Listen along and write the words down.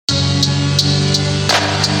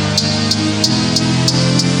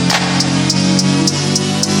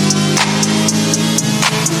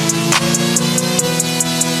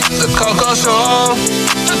Coco Show.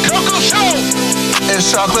 The Coco Show. It's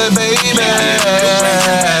chocolate, baby.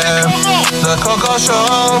 The Coco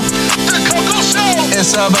Show. The Coco Show.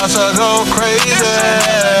 It's about to go crazy.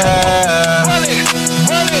 Run it,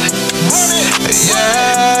 run it, run it.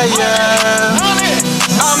 Yeah, yeah. Run it.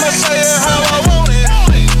 I'ma say it how I want it.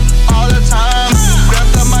 All the time. Grab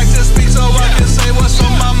the mic to speak so I can say what's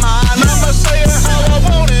on my mind. I'ma say it how I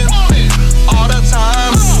want it. All the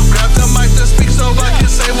time. Grab the mic to speak so I can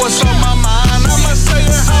say what's on my mind. I'ma say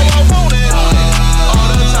it how I want it. All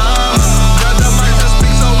the time. Grab the mic to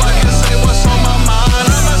speak so I can say what's on my mind.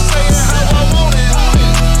 I'ma say it how I want it.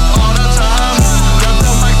 All the time. Grab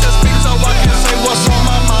the mic to speak so I can say what's on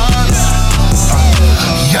my mind.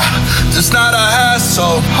 Yeah, it's not a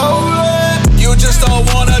hassle. Hold it. You just don't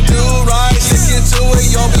wanna do right. Stick into it,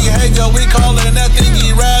 your behavior. We calling that thing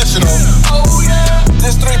irrational. Oh yeah.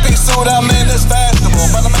 This 3-piece suit I'm in is fashionable.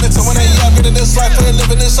 But I'm in it to win it. Yeah, getting this life for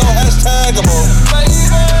living it so hashtagable.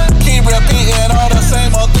 Keep repeating all the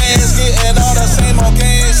same old things, getting all the same old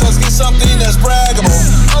games. Let's get something that's braggable.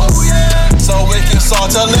 Oh yeah. So we can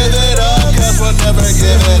start to live it up, cause we'll never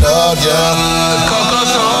give it up. Yeah. Coco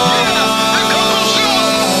Show.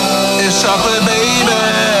 It's chocolate, baby.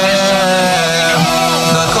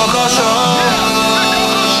 The Coco Show.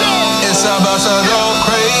 It's about to go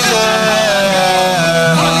crazy.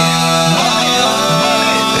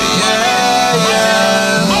 Yeah,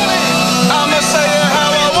 yeah. I'ma say it how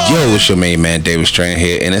I want. Yo, it's your main man David Strand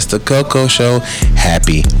here, and it's the Coco Show.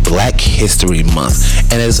 Happy Black History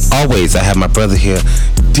Month. And as always, I have my brother here,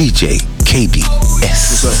 DJ KDS.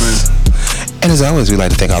 What's up, man? And as always, we'd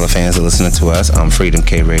like to thank all the fans that are listening to us on Freedom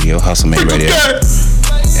K Radio, Hustle Man Radio,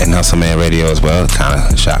 and Hustle Man Radio as well. Kind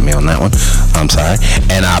of shot me on that one. I'm sorry.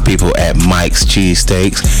 And our people at Mike's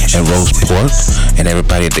Cheesesteaks and Roast Pork, and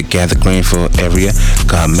everybody at the Gather Greenfield area.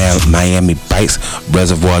 Got Miami Bites,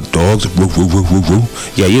 Reservoir Dogs. Woo, woo, woo, woo, woo.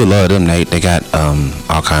 Yeah, you love them, Nate. They got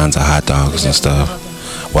all kinds of hot dogs and stuff.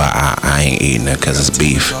 Well, I ain't eating it because it's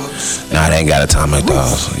beef. Nah, they ain't got atomic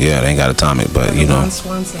dogs. Yeah, they ain't got atomic, but you know.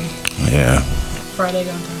 Yeah. Friday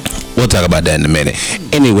gun time. We'll talk about that in a minute.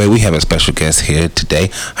 Anyway, we have a special guest here today.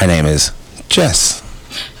 Her name is Jess.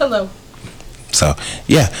 Hello. So,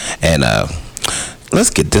 yeah. And let's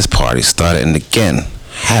get this party started. And again,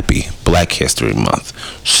 happy Black History Month.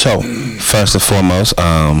 So, first and foremost,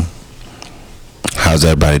 how's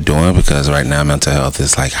everybody doing? Because right now mental health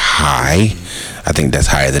is like high. I think that's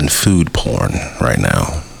higher than food porn right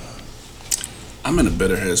now. I'm in a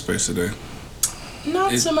better headspace today.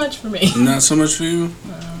 Not so much for me. Not so much for you?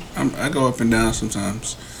 No. I go up and down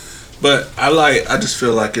sometimes. But I just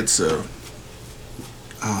feel like it's a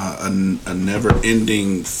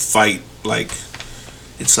never-ending fight. Like,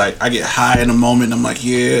 it's like I get high in a moment and I'm like,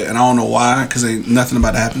 yeah, and I don't know why, because ain't nothing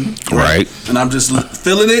about to happen. Right. And I'm just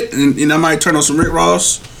feeling it, and I might turn on some Rick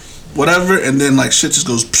Ross, whatever, and then like shit just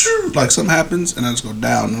goes, like something happens, and I just go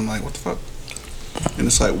down, and I'm like, what the fuck? And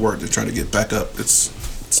it's like work to try to get back up. It's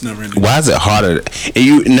never ending. Why is it harder?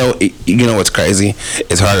 You know what's crazy?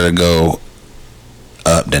 It's harder to go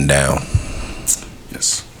up than down.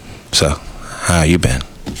 Yes. So, how you been?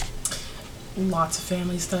 Lots of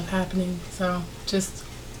family stuff happening. So, just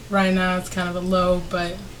right now it's kind of a low,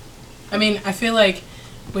 but I mean, I feel like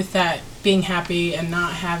with that being happy and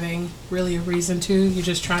not having really a reason to, you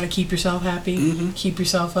just try to keep yourself happy, keep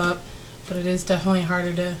yourself up, but it is definitely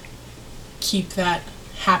harder to keep that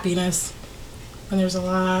happiness when there's a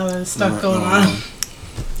lot of stuff going on.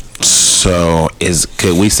 So,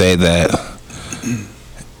 could we say that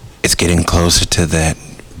it's getting closer to that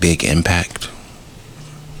big impact?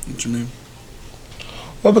 What you mean?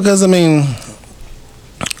 Well, because I mean,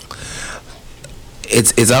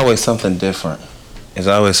 it's always something different. It's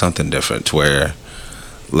always something different. To where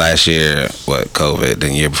last year, COVID,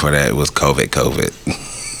 then the year before that it was COVID.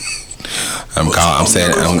 I'm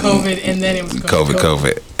saying COVID, and then it was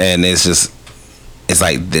COVID, and it's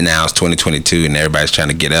like now it's 2022 and everybody's trying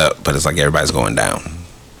to get up, but it's like everybody's going down.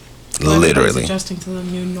 Literally adjusting to the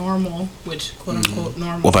new normal, which quote unquote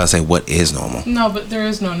normal. What about to say? What is normal? No, but there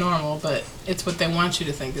is no normal. But it's what they want you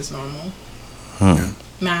to think is normal.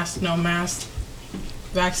 Mask, no mask.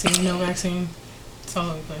 Vaccine, no vaccine. It's all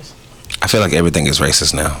over the place. I feel like everything is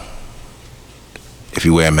racist now. If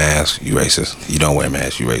you wear a mask, you racist. You don't wear a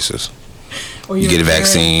mask, you racist. Or you get a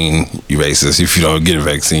vaccine, you racist. If you don't get a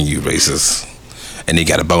vaccine, you racist. And you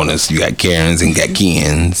got a bonus. You got Karens and got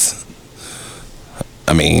Kens.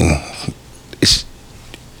 I mean, it's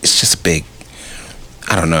just big.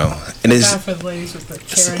 I don't know. And it's for the ladies with the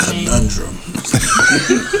Karen a conundrum.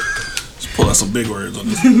 Let's pull out some big words on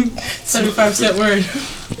this. 75-cent word.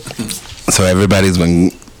 So everybody's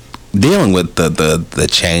been dealing with the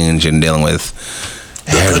change and dealing with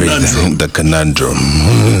everything, the conundrum.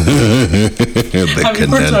 The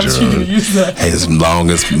conundrum. As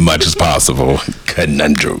much as possible.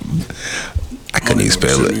 Conundrum. I couldn't even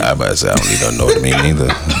spell it. I don't even know what it means either.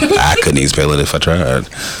 I couldn't even spell it if I tried.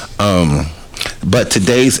 But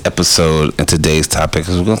today's episode and today's topic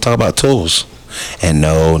is we're gonna talk about tools. And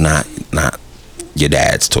no, not your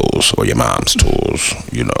dad's tools or your mom's tools,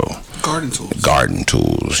 you know. Garden tools. Garden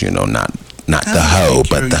tools, you know, not the hoe,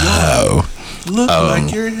 but the hoe. Look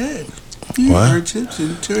like your head. Here What? are tips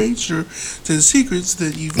and trades to the secrets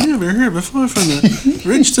that you've never heard before from the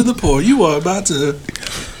rich to the poor. You are about to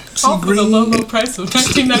see All for the low price of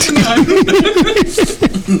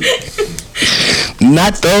 $19.99.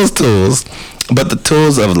 Not those tools, but the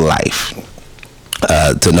tools of life.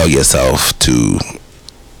 To know yourself, to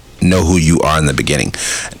know who you are in the beginning.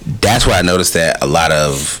 That's why I noticed that a lot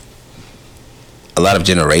of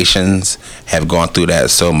generations have gone through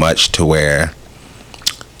that so much to where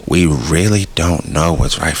we really don't know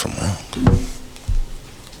what's right from wrong.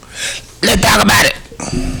 Let's talk about it.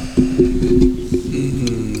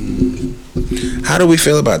 How do we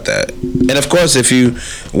feel about that? And of course, if you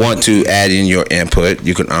want to add in your input,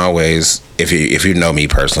 you can always, if you know me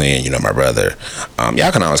personally and you know my brother,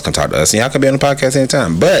 y'all can always come talk to us and y'all can be on the podcast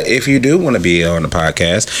anytime. But if you do want to be on the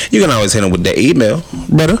podcast, you can always hit them with the email,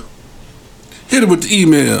 brother. Hit it with the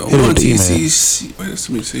email. Hit it with the email. 1TCC. Wait, let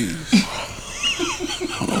me see.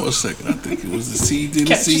 Hold on 1 second. I think it was the C. Didn't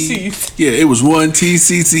Catch your C. C's. Yeah, it was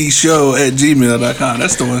 1TCCshow@gmail.com.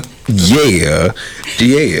 That's the one. Yeah.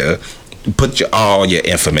 Put all your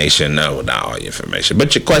information. No, not all your information,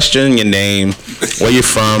 but your question, your name, where you're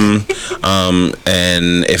from,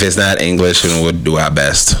 and if it's not English, then we'll do our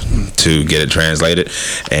best to get it translated.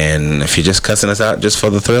 And if you're just cussing us out just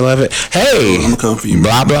for the thrill of it, hey, I'm gonna come for you.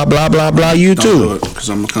 blah blah blah blah blah. You too. Because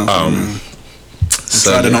I'm gonna come for you, man.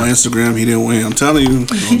 So, Tried it on Instagram. He didn't win. I'm telling you.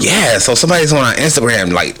 yeah. So somebody's on our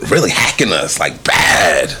Instagram, like really hacking us, like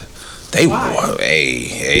bad. They were,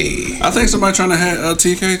 hey. I think somebody trying to hack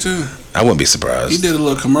TK too. I wouldn't be surprised. He did a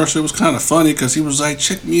little commercial. It was kind of funny because he was like,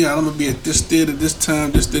 "Check me out. I'm gonna be at this theater this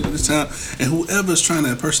time, this theater this time, and whoever's trying to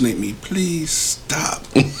impersonate me, please stop."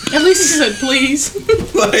 At least he said please.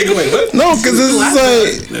 Like, wait, what? No, because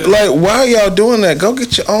it's like, why are y'all doing that? Go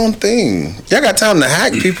get your own thing. Y'all got time to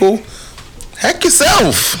hack people. Hack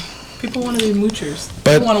yourself. People want to be moochers. But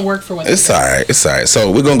They don't want to work for what It's alright. It's alright.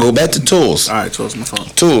 So we're gonna go back to tools. All right, towards my phone.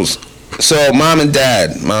 Tools. So mom and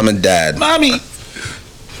dad. Mommy.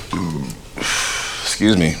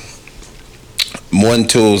 Excuse me. One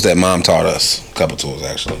tools that mom taught us. A couple tools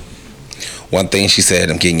actually. One thing she said,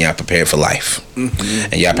 I'm getting y'all prepared for life.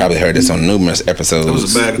 Mm-hmm. And y'all probably heard this on numerous episodes. It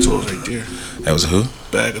was a bag of tools right there. That was who?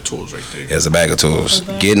 Bag of tools right there. It was a bag of tools.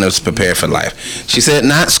 Getting us prepared for life. She said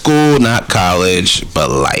not school, not college, but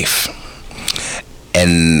life.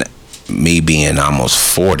 And me being almost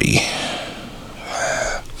 40,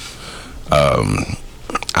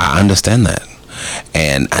 I understand that.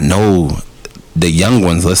 And I know the young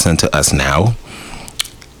ones listening to us now,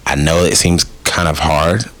 I know it seems kind of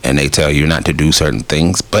hard and they tell you not to do certain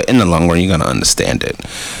things, but in the long run, you're going to understand it.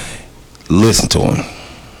 Listen to them.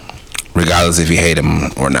 Regardless if you hate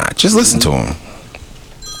them or not. Just listen to them.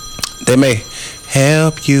 They may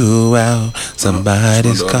help you out.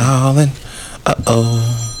 Somebody's calling. Uh-oh.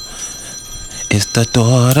 It's the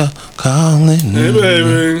daughter calling. Hey,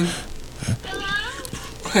 baby.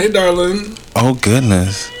 Hey, darling. Oh,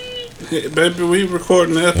 goodness. Hey, baby, we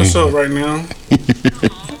recording the episode right now.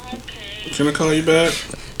 Can I call you back?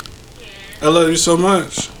 I love you so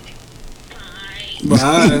much.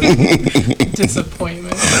 Bye.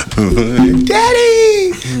 Disappointment.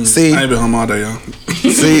 Daddy! See? I ain't been home all day, y'all.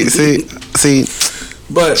 See?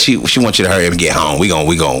 But She wants you to hurry up and get home. We gon'.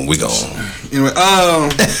 anyway,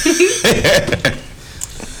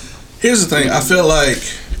 here's the thing. I feel like,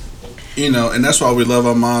 and that's why we love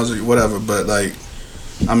our moms or whatever, but like,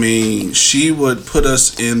 I mean, she would put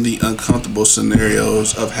us in the uncomfortable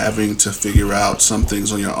scenarios of having to figure out some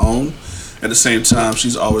things on your own. At the same time,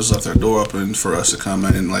 she's always left her door open for us to come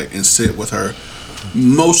in and sit with her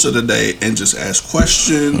most of the day and just ask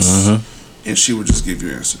questions, and she would just give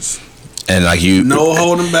you answers. And like you, no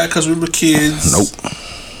holding back because we were kids. Nope.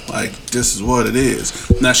 Like, this is what it is.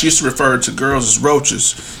 Now, she used to refer to girls as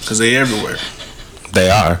roaches because they everywhere. They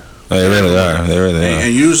are. They really are. They really are.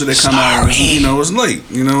 And usually they come out, it's late.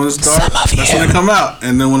 It's dark. That's when they come out.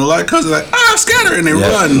 And then when the light comes, they're like, scatter, and they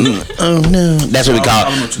run. Oh, no. That's what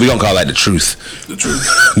we gonna call that the truth. The truth.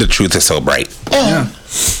 The truth is so bright. Yeah.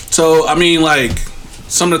 So, I mean, like,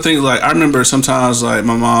 some of the things, like, I remember sometimes, like,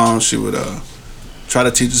 my mom, she would try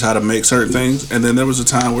to teach us how to make certain things. And then there was a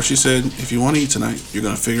time where she said, if you want to eat tonight, you're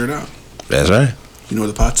going to figure it out. That's right. You know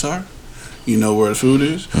where the pots are. You know where the food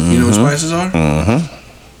is. You know where the spices are.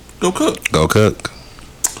 Go cook. Go cook.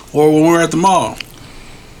 Or when we're at the mall,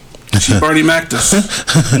 she Bernie Mac'd us.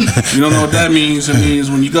 You don't know what that means. It means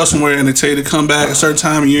when you go somewhere and they tell you to come back at a certain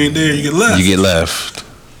time and you ain't there, you get left. You get left.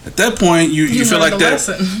 At that point, you feel like that.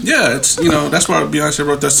 Lesson. Yeah, it's that's why Beyonce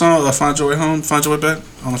wrote that song, "Find Your Way Home, Find Your Way Back." I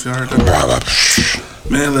don't know if y'all heard that.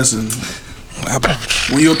 Man, listen.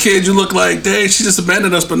 When you're a kid, you look like, dang, she just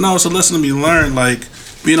abandoned us. But no, it's a lesson to be learned. Like,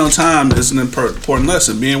 being on time is an important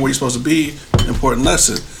lesson. Being where you're supposed to be, important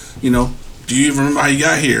lesson. Do you even remember how you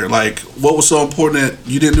got here? Like, what was so important that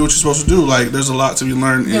you didn't do what you're supposed to do? Like, there's a lot to be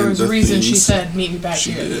learned. There was a reason things she said, meet me back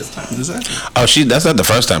here at did. this time. Exactly. Oh, that's not the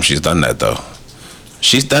first time she's done that, though.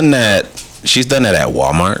 She's done that at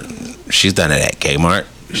Walmart. She's done it at Kmart.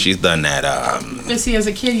 She's done that. But see, as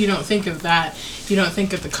a kid, you don't think of that. You don't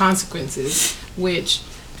think of the consequences, which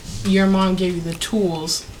your mom gave you the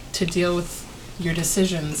tools to deal with your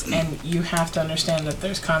decisions, and you have to understand that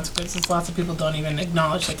there's consequences. Lots of people don't even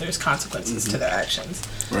acknowledge that there's consequences to their actions.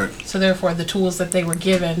 Right. So therefore, the tools that they were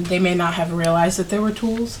given, they may not have realized that they were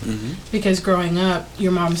tools, because growing up,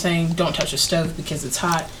 your mom saying, don't touch a stove because it's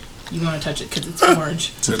hot. You want to touch it because it's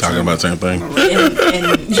orange. Talking about the same thing.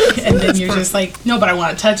 And then you're just like, no, but I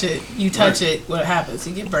want to touch it. You touch it, what happens?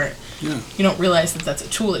 You get burnt. Yeah. You don't realize that that's a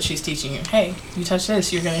tool that she's teaching you. Hey, you touch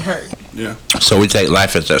this, you're going to hurt. Yeah. So we take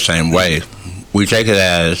life as that same way. We take it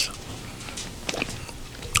as,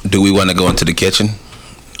 do we want to go into the kitchen,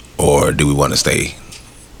 or do we want to stay?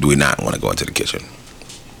 Do we not want to go into the kitchen?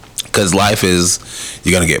 Because life is,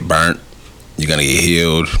 you're going to get burnt. You're going to get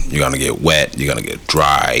healed. You're going to get wet. You're going to get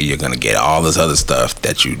dry. You're going to get all this other stuff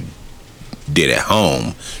that you did at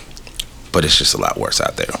home. But it's just a lot worse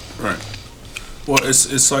out there. Right. Well,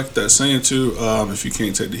 it's like that saying, too, if you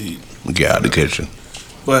can't take the heat. Get out of the kitchen.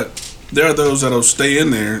 But there are those that'll stay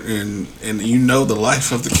in there and the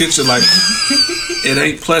life of the kitchen. Like, it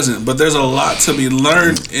ain't pleasant. But there's a lot to be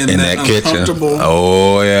learned in that uncomfortable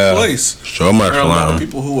place. So much There are a lot of fun.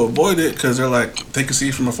 people who avoid it because they're like, they can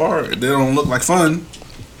see from afar. They don't look like fun.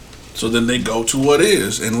 So then they go to what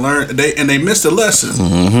is and learn. They miss the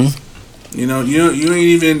lesson. You ain't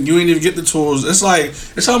even get the tools.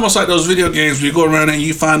 It's almost like those video games where you go around and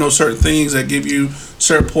you find those certain things that give you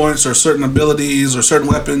certain points or certain abilities or certain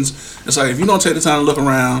weapons. It's like, if you don't take the time to look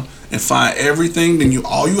around and find everything, then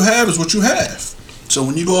all you have is what you have. So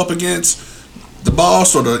when you go up against the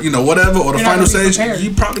boss or the whatever or the You're not final gonna be stage, prepared.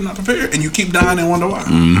 you're probably not prepared, and you keep dying and wonder why.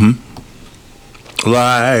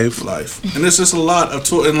 Life, and it's just a lot of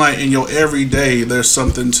tool. And like in your everyday, there's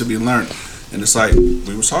something to be learned. And it's like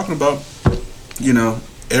we were talking about,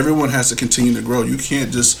 everyone has to continue to grow. You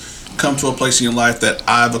can't just come to a place in your life that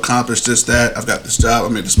I've accomplished this, that, I've got this job, I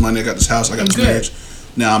made this money, I got this house, I got this marriage.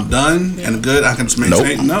 Now I'm done and good, I can just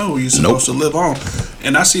maintain. No, you're supposed to live on.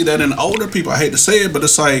 And I see that in older people. I hate to say it, but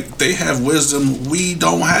it's like they have wisdom we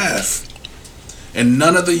don't have. And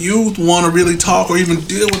none of the youth want to really talk or even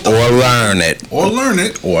deal with Or learn it. Or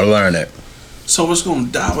learn it. So it's going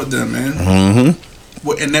to die with them, man.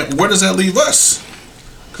 And where does that leave us?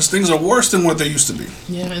 Because things are worse than what they used to be.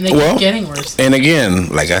 Yeah, and they keep getting worse. And again,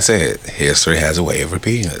 like I said, history has a way of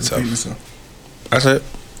repeating itself. That's it.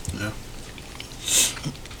 Yeah.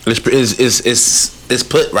 It's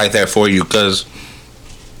put right there for you, because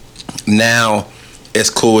now it's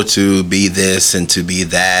cool to be this and to be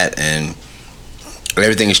that, and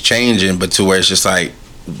everything is changing, but to where it's just like,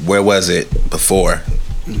 where was it before?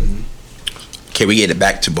 Can we get it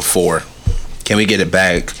back to before? Can we get it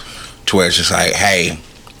back to where it's just like, hey,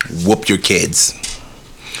 whoop your kids.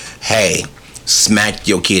 Hey, smack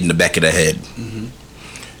your kid in the back of the head.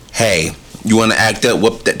 Hey, you want to act up,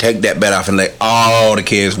 take that bet off and let all the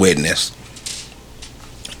kids witness.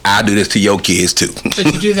 I'll do this to your kids too. But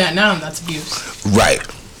you do that now, and that's abuse. Right.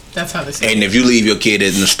 That's how they say And it. if you leave your kid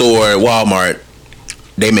in the store at Walmart,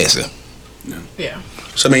 they missing. Yeah.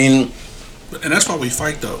 So I mean, And that's why we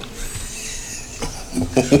fight, though.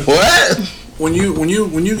 what? When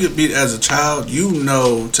you get beat as a child,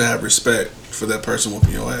 to have respect for that person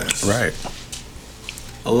whooping your ass. Right.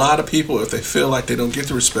 A lot of people, if they feel like they don't get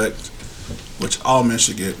the respect, which all men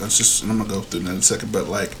should get, and I'm gonna go through that in a second, but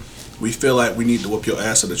like, we feel like we need to whoop your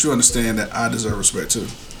ass so that you understand that I deserve respect too.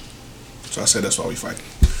 So I say that's why we fight.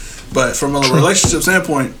 But from a relationship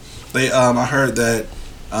standpoint, I heard that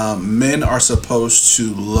men are supposed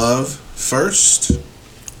to love first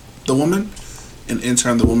the woman, and in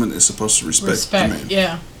turn the woman is supposed to respect the man.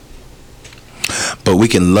 Yeah. But we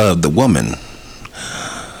can love the woman,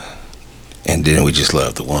 and then we just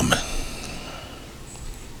love the woman,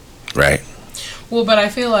 right? Well, but I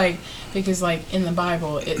feel like, because like in the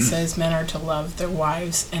Bible it says men are to love their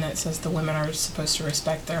wives, and it says the women are supposed to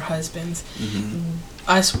respect their husbands.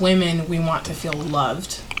 Us women, we want to feel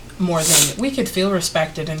loved more than we could feel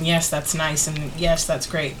respected, and yes, that's nice, and yes, that's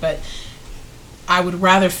great, but I would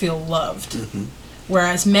rather feel loved.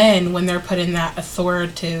 Whereas men, when they're put in that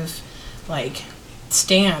authoritative like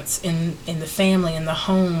stance in the family, in the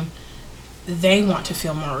home, they want to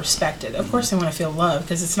feel more respected. Of course they want to feel loved,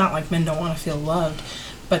 because it's not like men don't want to feel loved,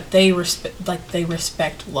 but they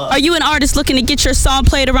respect love. Are you an artist looking to get your song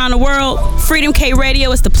played around the world? Freedom K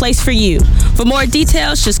Radio is the place for you. For more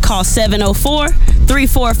details, just call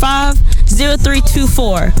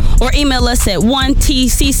 704-345-0324 or email us at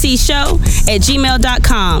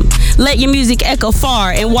 1tccshow@gmail.com. Let your music echo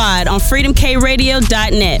far and wide on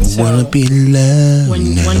freedomkradio.net. So, Wanna be loved.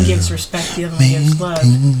 when one gives respect, the other one gives love.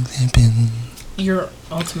 You're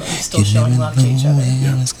ultimately still showing love to each other.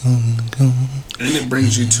 And it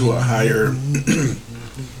brings you to a higher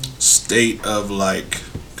state of like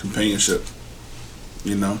companionship,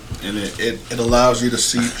 you know, and it allows you to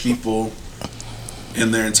see people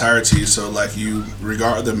in their entirety. So like you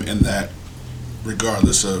regard them in that,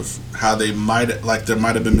 regardless of how they might, like there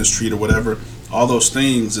might have been mistreated or whatever, all those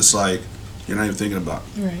things, it's like you're not even thinking about,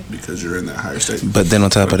 Right. because you're in that higher state. But then on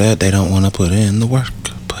top of that, they don't want to put in the work.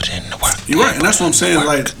 Put in the work. You're right, and that's what I'm saying.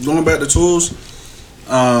 Like going back to tools,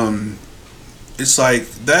 it's like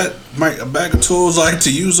that. A bag of tools, like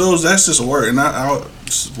to use those. That's just a work. And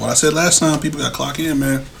what I said last time, people got to clock in,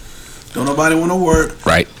 man. Don't nobody want to work,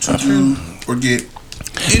 Right. to do or get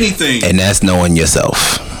anything, And that's knowing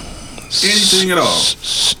yourself. anything at all.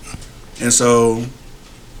 And so,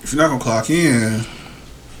 if you're not gonna clock in,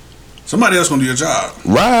 somebody else gonna do your job.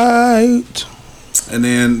 Right. And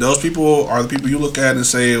then those people are the people you look at and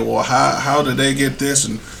say, well, how did they get this?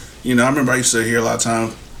 And, you know, I remember I used to hear a lot of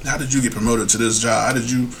time, how did you get promoted to this job? How did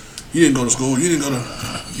you didn't go to school. You didn't go to,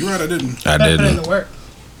 you're right, I didn't. I Put in didn't. the work.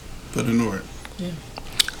 Put in the work.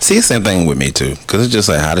 See, it's the same thing with me too. Cause it's just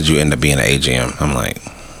like, how did you end up being an AGM? I'm like,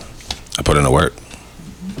 I put in the work.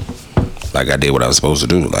 Like I did what I was supposed to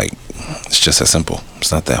do. Like it's just that simple.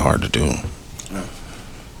 It's not that hard to do. Yeah.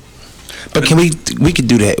 But can we could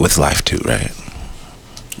do that with life too, right?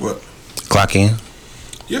 What? Clock in.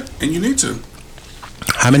 Yeah, and you need to.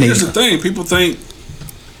 How many? Here's the thing: people think,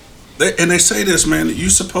 they say this, man. You're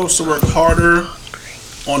supposed to work harder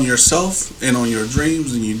on yourself and on your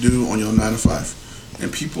dreams than you do on your 9 to 5.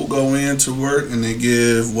 And people go into work and they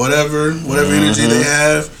give whatever energy they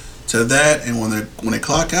have to that, and when they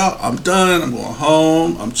clock out, I'm done. I'm going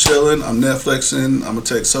home. I'm chilling. I'm Netflixing. I'm gonna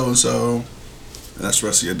text so and so, and that's the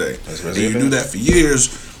rest of your day. And you do that for years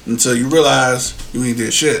until you realize you ain't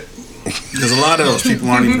did shit. Because a lot of those people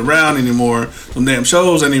aren't even around anymore. Them damn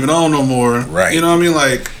shows ain't even on no more. Right. You know what I mean?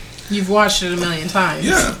 Like, You've watched it a million times.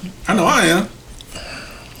 yeah, I know I am.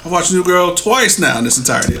 I watched New Girl twice now in this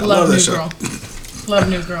entirety. I love New that show. Girl. Love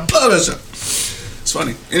New Girl. Love that show. It's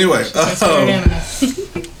funny. Anyway, My spirit animal.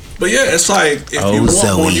 but yeah, it's like if Oh, you want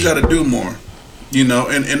Zoe. more, you got to do more. You know,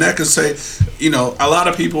 and that can say, you know, a lot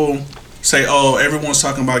of people say, oh, everyone's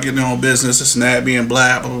talking about getting their own business, this and that, being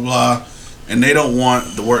blah, blah, blah, blah, and they don't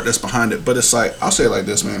want the work that's behind it. But it's like, I'll say it like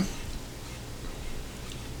this, man.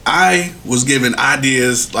 I was given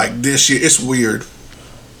ideas like this year. It's weird.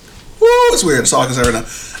 Woo, it's weird. That's all I can say right now.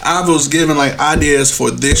 I was given like ideas for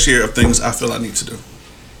this year of things I feel I need to do.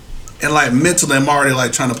 And like mentally, I'm already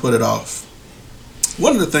like trying to put it off.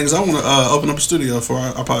 One of the things, I want to open up a studio for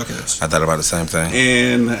our podcast. I thought about the same thing.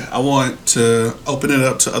 And I want to open it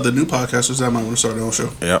up to other new podcasters that might want to start their own show.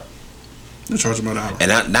 Yep. And charge them an hour.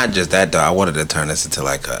 And not just that though. I wanted to turn this into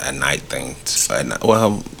like a night thing.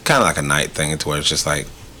 Well, kind of like a night thing, to where it's just like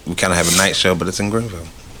we kind of have a night show, but it's in Greenville.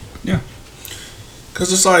 Yeah.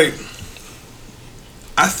 Because it's like,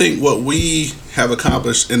 I think what we have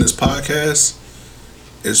accomplished in this podcast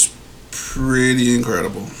is pretty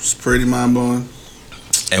incredible. It's pretty mind blowing.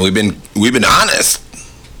 And we've been honest.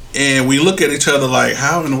 And we look at each other like,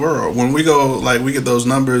 how in the world? When we go, like, we get those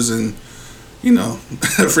numbers and, you know,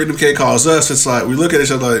 Freedom K calls us, it's like, we look at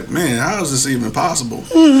each other like, man, how is this even possible?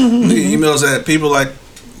 We get emails at people like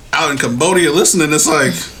out in Cambodia listening, it's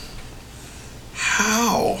like,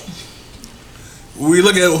 how? We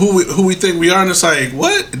look at who we think we are, and it's like,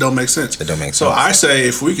 what? It don't make sense. It don't make So sense. I say,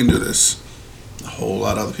 if we can do this, a whole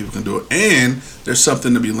lot of other people can do it. And there's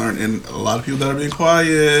something to be learned in a lot of people that are being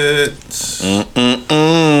quiet.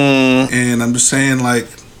 And I'm just saying, like,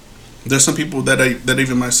 there's some people that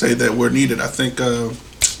even might say that we're needed. I think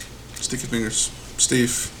Sticky Fingers,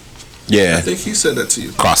 Steve. Yeah. I think he said that to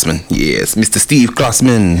you. Crossman. Yes, Mr. Steve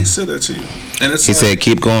Crossman. He said that to you. And it's He like, said,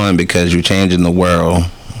 keep going because you're changing the world.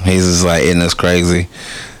 He's just like, isn't this crazy?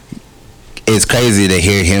 It's crazy to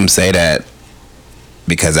hear him say that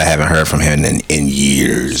because I haven't heard from him in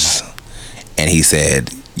years. And he said,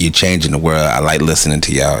 "You're changing the world. I like listening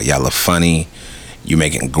to y'all. Y'all are funny. You're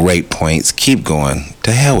making great points. Keep going.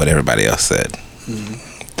 To hell what everybody else said."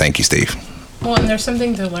 Thank you, Steve. Well, and there's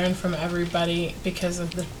something to learn from everybody because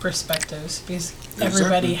of the perspectives. Because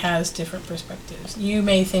everybody has different perspectives. You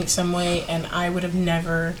may think some way, and I would have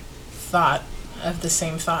never thought of the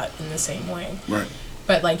same thought in the same way. Right.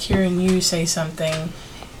 But like hearing you say something,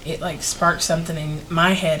 it like sparks something in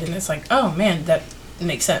my head, and it's like, oh man, that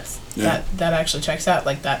makes sense. Yeah. That actually checks out.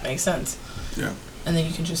 Like that makes sense. Yeah. And then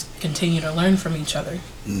you can just continue to learn from each other.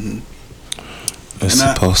 It's And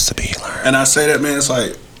supposed to be learned. And I say that, man, it's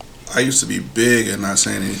like, I used to be big and not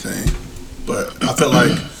saying anything, but I feel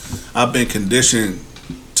like I've been conditioned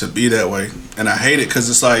to be that way, and I hate it because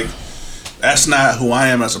it's like, that's not who I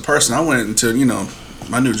am as a person. I went into,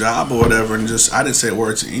 my new job or whatever, and I didn't say a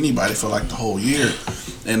word to anybody for like the whole year,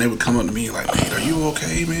 and they would come up to me like, "Man, are you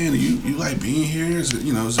okay, man? You like being here? Is it,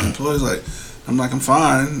 as an employee?" Like, I'm like, I'm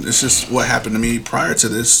fine. It's just what happened to me prior to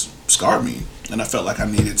this scarred me, and I felt like I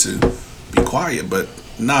needed to be quiet, but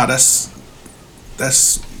nah, that's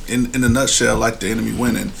in a nutshell like the enemy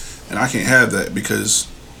winning, and I can't have that because,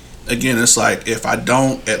 again, it's like if I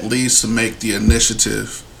don't at least make the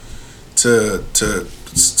initiative to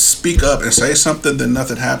speak up and say something, then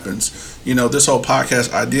nothing happens. This whole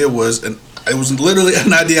podcast idea it was literally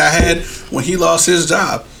an idea I had when he lost his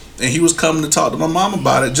job, and he was coming to talk to my mom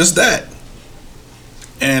about it, just that.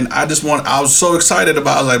 And I was so excited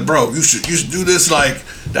about it. I was like, bro, you should do this. Like,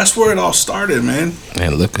 that's where it all started, man.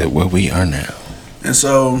 And look at where we are now. And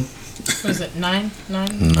so, Was it 9?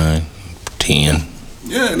 9, 10.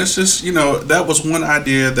 yeah, and it's just, that was one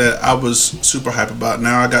idea that I was super hype about.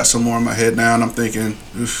 Now I got some more in my head now, and I'm thinking,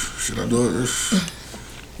 should I do it?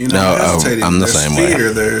 No, hesitating. I'm the There's same fear.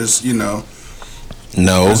 way. There's, No.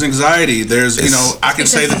 there's anxiety. There's, I can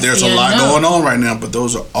say that there's a lot going on right now, but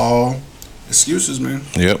those are all excuses, man.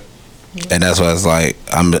 Yep. And that's why it's like,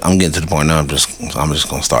 I'm getting to the point now, I'm just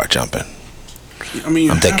going to start jumping. I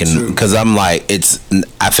mean, I'm thinking, because I'm like,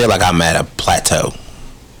 I feel like I'm at a plateau.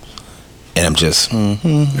 And I'm just,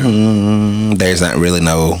 there's not really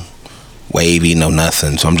no wavy, no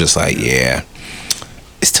nothing. So I'm just like, yeah,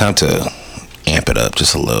 it's time to amp it up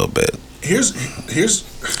just a little bit.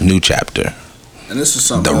 Here's New chapter. And this is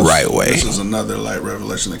something The else. right way. This is another like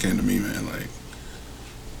revelation that came to me, man. Like,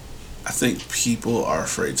 I think people are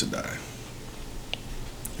afraid to die.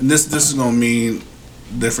 And this is gonna mean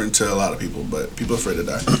different to a lot of people, but people are afraid to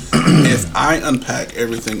die. If I unpack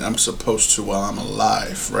everything I'm supposed to while I'm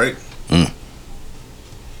alive, right?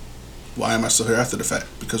 Why am I still here after the fact?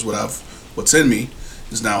 Because what's in me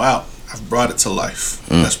is now out. I've brought it to life.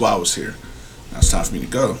 That's why I was here. Now it's time for me to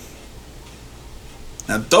go.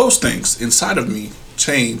 Now those things inside of me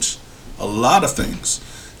change a lot of things.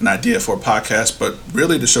 An idea for a podcast, but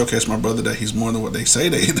really to showcase my brother that he's more than what they say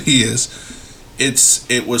that he is.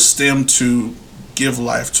 It was stemmed to give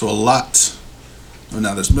life to a lot. Well,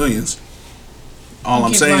 now there's millions. All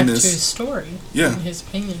I'm saying is, to his story. Yeah. In his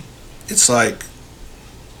opinion. It's like,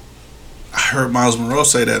 I heard Miles Monroe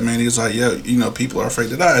say that, man. He was like, yeah, people are afraid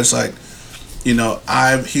to die. It's like,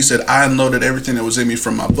 he said, I unloaded everything that was in me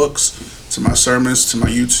from my books to my sermons to my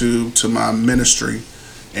YouTube to my ministry.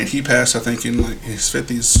 And he passed, I think, in like his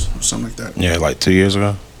 50s or something like that. Yeah, like 2 years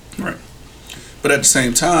ago. Right. But at the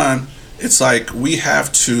same time, it's like we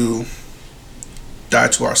have to die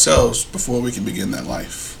to ourselves before we can begin that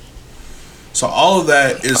life. So all of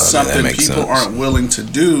that is something that people sense. aren't willing to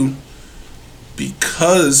do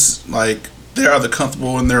because, like, they're either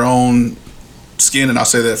comfortable in their own skin, and I'll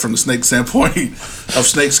say that from the snake standpoint of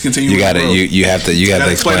snakes continuing. You got to you have to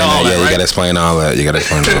explain that. Yeah, right? you got to explain all that. You got to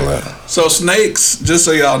explain all that. So snakes, just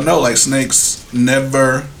so y'all know, like, snakes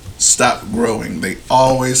never stop growing. They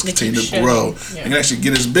always continue to grow. Yeah. They can actually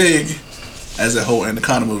get as big as that whole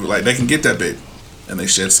Anaconda movie. Like, they can get that big, and they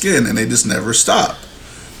shed skin, and they just never stop.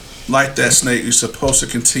 Like that snake, you're supposed to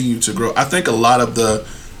continue to grow. I think a lot of the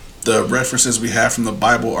references we have from the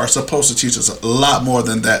Bible are supposed to teach us a lot more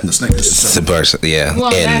than that. The snake is Yeah.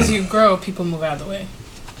 Well, And as you grow, people move out of the way.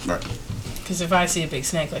 right. Because if I see a big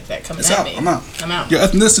snake like that coming It's at out. me, I'm out. I'm out. Your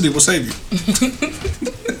ethnicity will save you.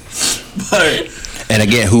 But and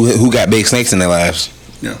again, who got big snakes in their lives?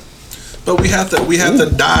 yeah, but we have to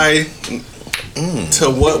die to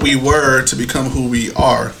what we were to become who we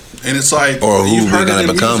are. And it's like, Or who you've heard we're it in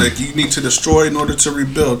gonna become. music. You need to destroy in order to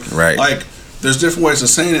rebuild. Right. Like, there's different ways of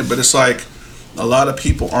saying it, but it's like a lot of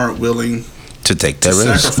people aren't willing To take to that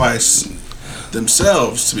risk. sacrifice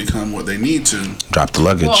themselves to become what they need to. Drop the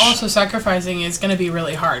luggage. Well, also sacrificing is going to be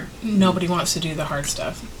really hard. Nobody wants to do the hard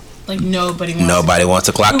stuff. Like nobody wants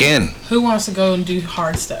to clock in. Who wants to go and do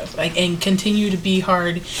hard stuff? Like, and continue to be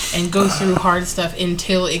hard and go through hard stuff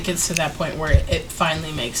until it gets to that point where it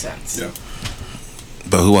finally makes sense. Yeah.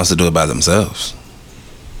 But who wants to do it by themselves?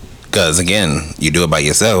 Because again, you do it by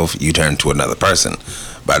yourself, you turn to another person.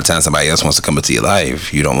 By the time somebody else wants to come into your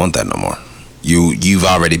life, you don't want that no more. You've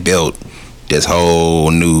already built this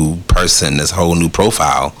whole new person, this whole new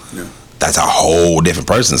profile. Yeah. That's a whole different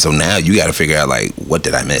person. So now you got to figure out, like, what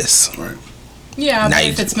did I miss? Right. Yeah, but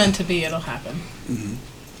if it's meant to be, it'll happen. Mm-hmm.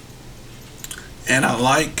 And I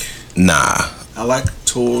like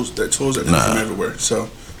tools that come from everywhere. So I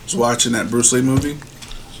was watching that Bruce Lee movie,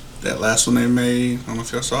 that last one they made. I don't know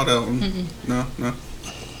if y'all saw that one. Mm-mm. No.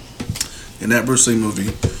 In that Bruce Lee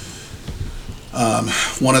movie,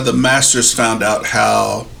 one of the masters found out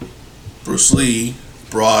how Bruce Lee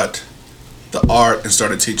brought the art and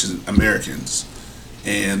started teaching Americans.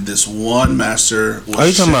 And this one master was Are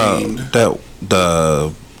you talking about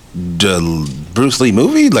the Bruce Lee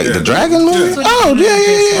movie? Like the Dragon movie? Yeah. Oh,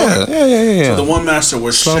 yeah. So the one master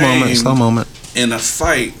was slow moment in a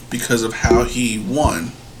fight because of how he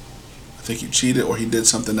won. I think he cheated or he did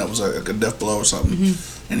something that was like a death blow or something.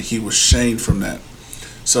 Mm-hmm. And he was shamed from that.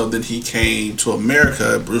 So then he came to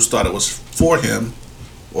America. Bruce thought it was for him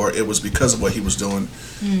or it was because of what he was doing.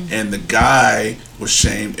 And the guy was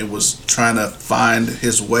shamed and was trying to find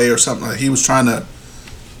his way or something. Like he was trying to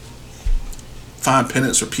find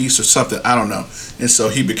penance or peace or something. I don't know. And so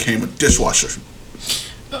he became a dishwasher.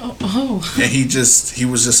 Oh. And he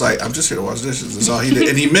was just like, I'm just here to wash dishes. That's all he did.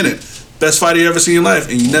 And he meant it. Best fighter you ever seen in life.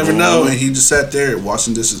 And you never know. And he just sat there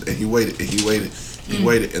washing dishes and he waited and he waited and he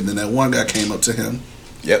waited. And then that one guy came up to him.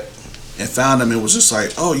 Yep. And found him and was just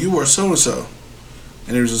like, oh, you were so-and-so.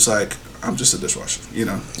 And he was just like, I'm just a dishwasher, you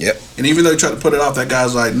know? Yep. And even though he tried to put it off, that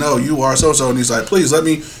guy's like, no, you are so-and-so. And he's like, please,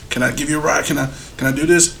 can I give you a ride? Can I do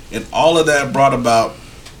this? And all of that brought about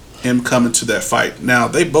him coming to that fight. Now,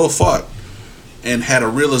 they both fought and had a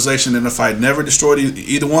realization in the fight. Never destroyed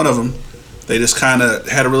either one of them. They just kind of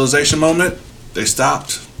had a realization moment. They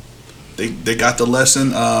stopped. They got the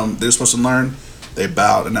lesson they were supposed to learn. They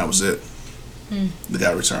bowed, and that was it. The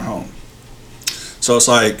guy returned home. So it's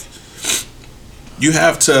like, you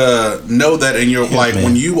have to know that in your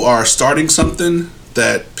when you are starting something,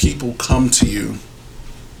 that people come to you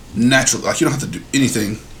naturally. Like you don't have to do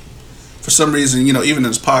anything. For some reason, you know, even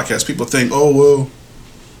in this podcast, people think, oh well,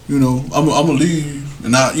 you know, I'm gonna leave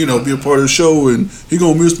and not, you know, be a part of the show, and he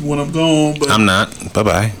gonna miss me when I'm gone. But I'm not. Bye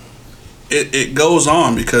bye. It goes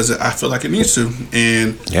on because I feel like it needs to,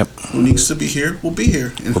 and who needs to be here will be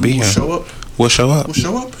here, and we'll show up. We'll show up. We'll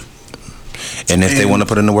show up. And if they want to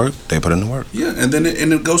put in the work, they put in the work. Yeah, and then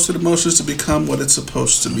it goes through the motions to become what it's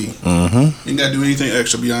supposed to be. Mm-hmm. You ain't got to do anything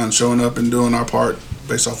extra beyond showing up and doing our part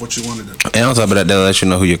based off what you want to do. And on top of that, that lets you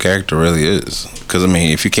know who your character really is. Because I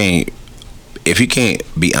mean, if you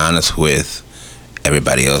can't be honest with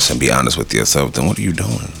everybody else and be honest with yourself, then what are you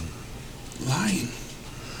doing? Lying.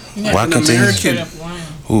 Yeah, Why continue?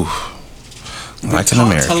 Ooh, like an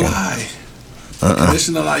American. To lie.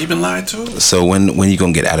 Conditioned to lie. You've been lied to. So when you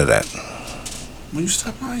gonna get out of that? When you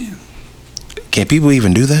stop lying. Can people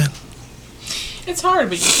even do that? It's hard,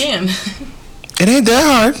 but you can. It ain't that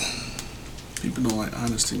hard. People don't like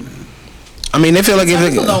honesty, man. I mean, they feel like some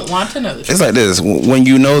people don't want to know the truth. It's like this: when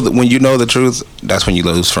you know the truth, that's when you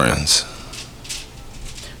lose friends.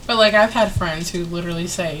 But like, I've had friends who literally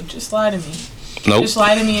say, "Just lie to me." Nope. Just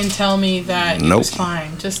lie to me and tell me that it was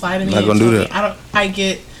fine. Just lie to me. Not gonna do that.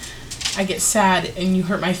 I get sad and you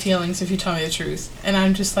hurt my feelings if you tell me the truth. And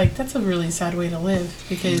I'm just like, that's a really sad way to live.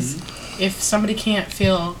 Because if somebody can't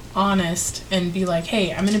feel honest and be like,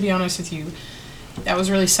 hey, I'm going to be honest with you. That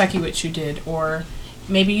was really sucky what you did. Or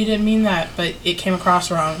maybe you didn't mean that, but it came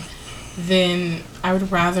across wrong. Then I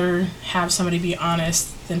would rather have somebody be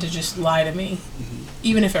honest than to just lie to me.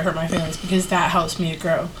 Even if it hurt my feelings. Because that helps me to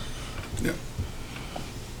grow. Yeah.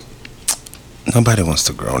 Nobody wants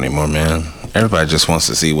to grow anymore, man. Everybody just wants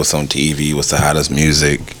to see what's on TV, what's the hottest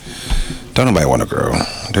music. Don't nobody want to grow.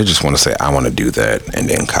 They just want to say, I want to do that, and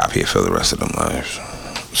then copy it for the rest of their lives.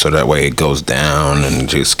 So that way it goes down and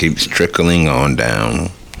just keeps trickling on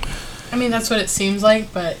down. I mean, that's what it seems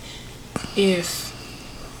like, but if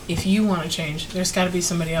you want to change, there's got to be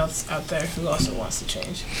somebody else out there who also wants to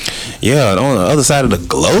change. Yeah, on the other side of the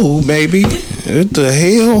globe, baby. What the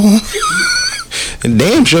hell?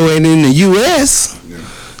 Damn sure ain't in the U.S. Yeah.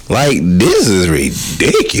 Like, this is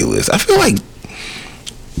ridiculous. I feel like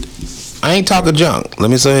I ain't talking junk.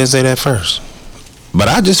 Let me say that first. But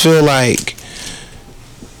I just feel like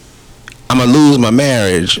I'm gonna lose my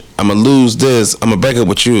marriage. I'm gonna lose this. I'm gonna break up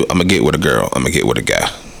with you. I'm gonna get with a girl. I'm gonna get with a guy.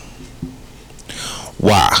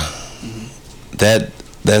 Why? That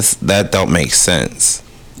don't make sense.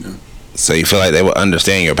 Yeah. So you feel like they will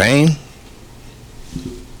understand your pain?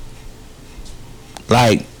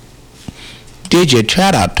 Like, did you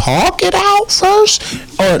try to talk it out first?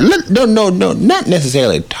 Or no, not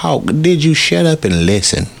necessarily talk. Did you shut up and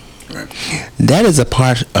listen? Right. That is a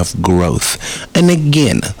part of growth. And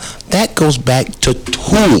again, that goes back to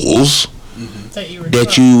tools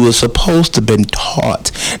that you were supposed to have been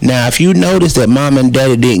taught. Now, if you notice that mom and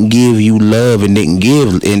daddy didn't give you love and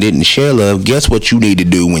didn't share love, guess what you need to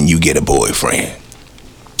do when you get a boyfriend?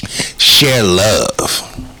 Share love.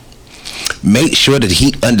 Make sure that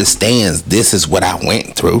he understands this is what I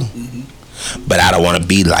went through. But I don't want to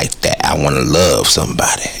be like that. I want to love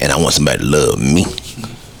somebody, and I want somebody to love me.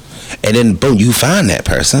 And then boom, you find that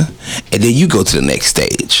person, and then you go to the next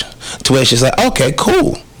stage to where it's just like, okay,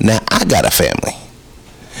 cool. Now I got a family.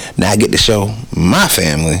 Now I get to show my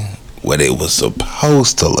family what it was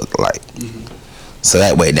supposed to look like. So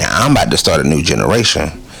that way, now I'm about to start a new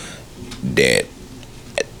generation that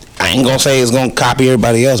I ain't gonna say it's gonna copy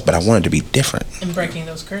everybody else, but I want it to be different. And breaking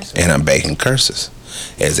those curses. And I'm breaking curses,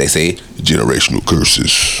 as they say, generational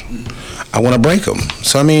curses. I want to break them.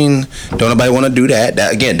 So I mean, don't nobody want to do that.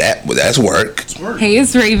 That's work. Hey,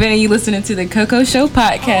 it's Raven, and you listening to the Coco Show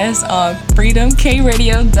podcast on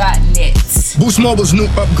freedomkradio.net. Boost Mobile's new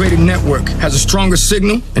upgraded network has a stronger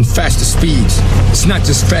signal and faster speeds. It's not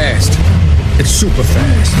just fast, it's super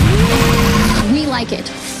fast. We like it,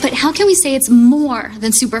 but how can we say it's more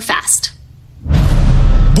than super fast?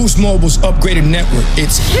 Boost Mobile's upgraded network,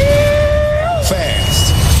 it's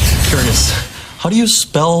fast. Curtis, how do you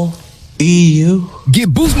spell EU?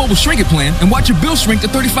 Get Boost Mobile Shrink It Plan and watch your bill shrink to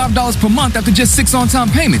 $35 per month after just 6 on-time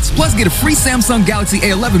payments. Plus, get a free Samsung Galaxy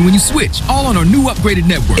A11 when you switch. All on our new upgraded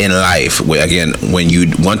network. In life, again, when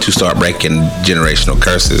you want to start breaking generational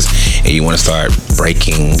curses and you want to start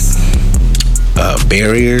breaking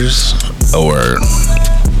barriers, or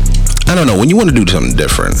I don't know, when you want to do something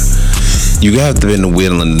different, you have to be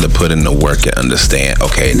willing to put in the work and understand,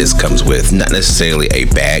 okay, this comes with not necessarily a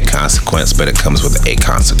bad consequence, but it comes with a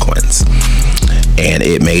consequence. And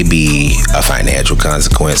it may be a financial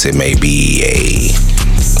consequence. It may be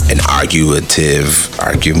an argumentative,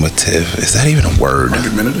 is that even a word?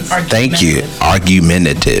 Argumentative? Thank you.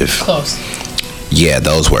 Argumentative. Close. Yeah,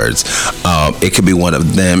 those words. It could be one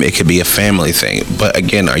of them. It could be a family thing. But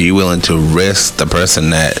again, are you willing to risk the person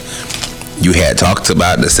that you had talked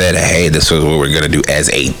about that said, hey, this is what we're going to do as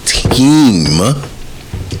a team?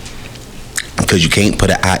 Because you can't put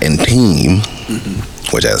an I in team,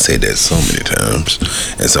 which I said that so many times,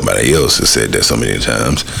 and somebody else has said that so many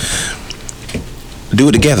times. Do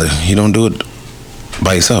it together. You don't do it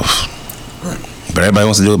by yourself. Right. But everybody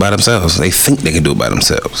wants to do it by themselves. They think they can do it by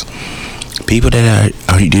themselves. People that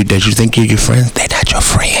that you think you're your friends, they're not your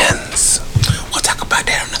friends. We'll talk about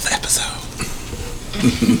that on another episode.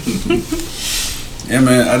 Yeah,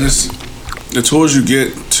 man, the tools you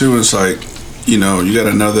get to is like, you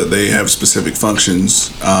gotta know that they have specific functions,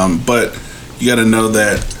 but you gotta know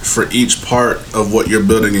that for each part of what you're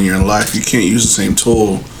building in your life, you can't use the same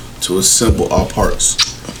tool to assemble all parts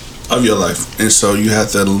of your life. And so you have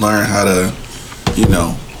to learn how to,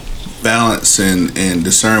 balance and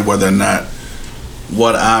discern whether or not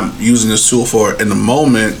what I'm using this tool for in the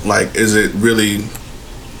moment, like, is it really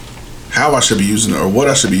how I should be using it or what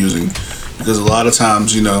I should be using? Because a lot of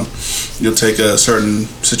times, you'll take a certain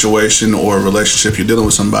situation or a relationship, you're dealing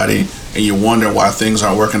with somebody, and you wonder why things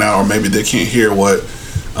aren't working out, or maybe they can't hear what,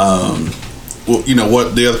 what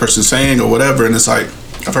the other person's saying or whatever. And it's like,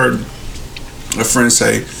 I've heard a friend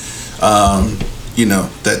say,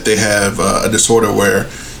 that they have a disorder where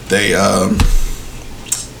they, I'm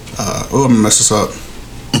gonna mess this up.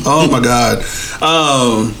 Oh my God.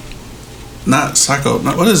 Not psycho.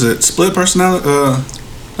 What is it? Split personality?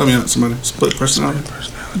 Somebody. Split personality?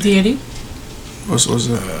 Deity? What's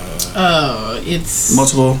it? It's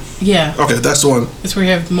multiple? Yeah. Okay, that's the one. It's where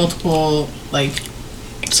you have multiple,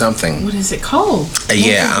 something. What is it called?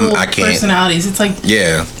 Yeah, I can't. Personalities. It's like,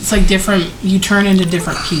 yeah. It's like different, you turn into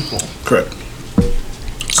different people. Correct.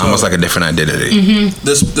 So, almost like a different identity. Mm-hmm.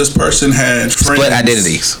 This person had friends. Split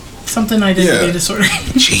identities. Something identity disorder.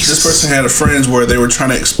 Jesus. This person had friends where they were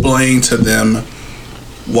trying to explain to them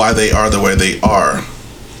why they are the way they are,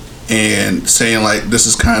 and saying like, this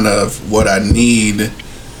is kind of what I need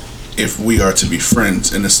if we are to be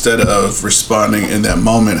friends. And instead of responding in that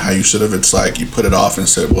moment how you should have, it's like you put it off and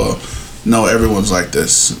said, well, no, everyone's like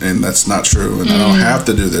this, and that's not true, and I don't have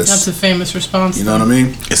to do this. That's a famous response. You know what I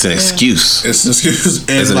mean? It's an excuse. It's an excuse.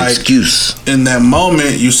 And it's an like, excuse. In that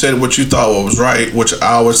moment, you said what you thought was right, which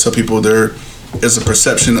I always tell people there is a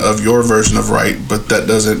perception of your version of right, but that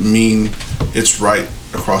doesn't mean it's right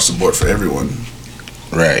across the board for everyone.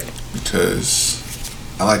 Right. Because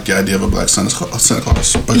I like the idea of a black Santa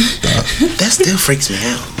Claus, but that still freaks me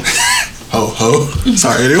out. Ho.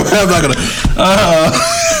 Sorry, anyway, I'm not gonna.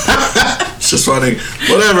 It's just funny.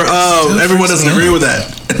 Whatever. Everyone doesn't agree with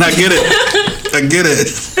that, and I get it.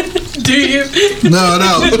 Do you? No.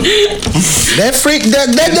 That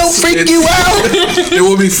don't freak you out. It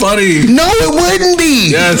would be funny. No, it wouldn't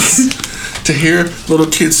be. Yes. To hear little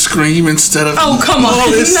kids scream instead of oh come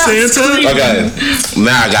on, it's Santa. Screaming. Okay,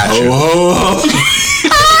 now I got you.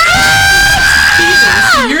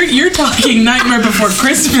 You're talking Nightmare Before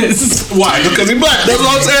Christmas. Why? Because he's black. That's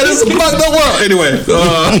what I'm saying. This is a fucked up world. Anyway.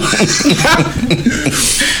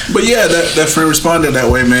 But yeah, that friend responded that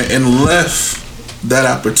way, man, and left that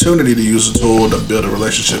opportunity to use a tool to build a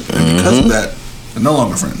relationship. And because of that, they're no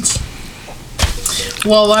longer friends.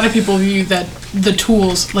 Well, a lot of people view that the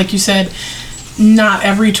tools, like you said, not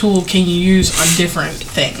every tool can you use on different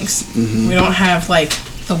things. We don't have like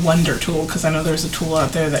the Wonder tool, because I know there's a tool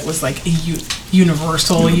out there that was like a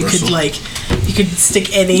universal. You could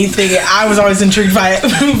stick anything. I was always intrigued by it,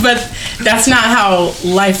 but that's not how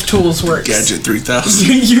life tools work. Gadget 3000.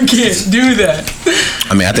 You can't do that.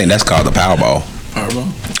 I mean, I think that's called the Powerball.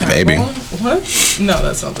 Powerball? Maybe. What? No,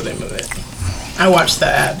 that's not the name of it. I watched the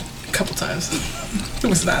ad a couple times. It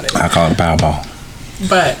was not it. I call it Powerball.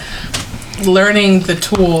 But learning the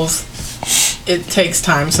tools, it takes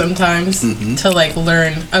time sometimes to like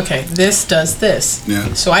learn. Okay, this does this.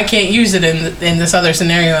 Yeah. So I can't use it in this other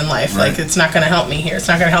scenario in life. Right. Like it's not going to help me here. It's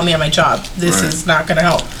not going to help me at my job. This Right. is not going to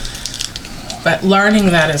help. But learning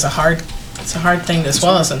that is a hard thing to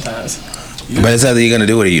swallow sometimes. Yeah. But it's either you're gonna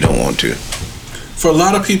do it or you don't want to. For a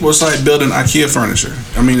lot of people, it's like building IKEA furniture.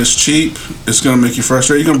 I mean, it's cheap. It's gonna make you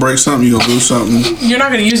frustrated. You're gonna break something. You're gonna lose something. You're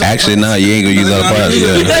not going to use it. Actually, no, you ain't gonna use other parts.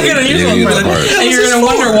 You're not going to use it. And you're going to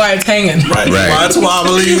wonder why it's hanging. Right. Why it's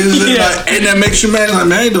wobbly. Yeah. And that makes you mad. Like,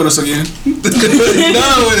 man, I ain't doing this again. Done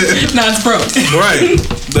with it. Now it's broke. Right.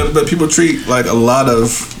 But people treat like a lot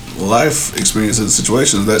of life experiences and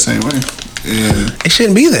situations that same way. And it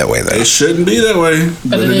shouldn't be that way, though. It shouldn't be that way,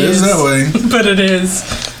 but it is that way. But it is.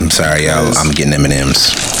 I'm sorry, y'all. I'm getting M&Ms.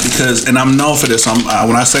 Because, and I'm known for this.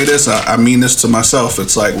 When I say this, I mean this to myself.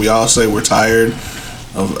 It's like we all say we're tired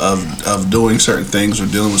of doing certain things or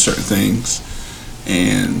dealing with certain things,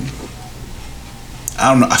 and I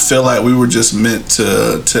don't know. I feel like we were just meant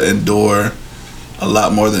to endure a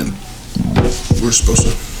lot more than we're supposed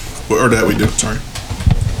to, or that we do. Sorry,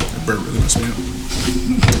 that bird really messed me up.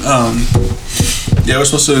 Yeah, we're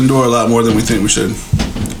supposed to endure a lot more than we think we should.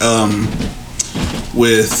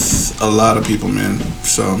 With a lot of people, man.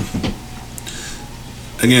 So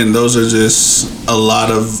again, those are just a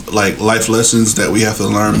lot of like life lessons that we have to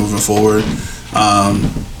learn moving forward.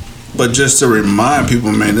 But just to remind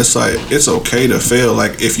people, man, it's like it's okay to fail.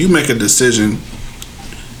 Like if you make a decision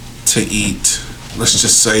to eat, let's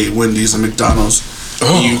just say Wendy's and McDonald's,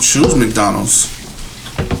 you choose McDonald's.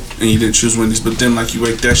 And you didn't choose Wendy's, but then like you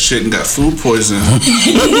ate that shit and got food poisoning.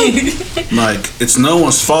 Like it's no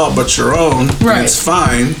one's fault but your own. Right. And it's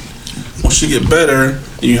fine. Once you get better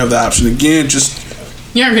and you have the option again, just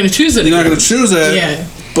you're not gonna choose it. You're not gonna choose that. Yeah.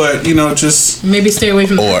 But just maybe stay away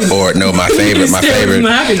from or no, my favorite.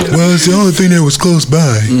 Well, it's the only thing that was close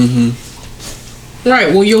by.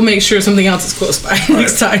 Right. Well, you'll make sure something else is close by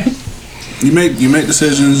next time. You make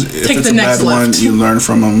decisions. If Take it's the a next bad one, left. you learn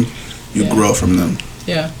from them. You grow from them.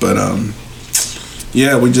 Yeah. But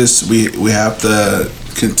yeah, we have to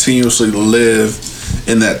continuously live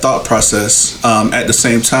in that thought process. At the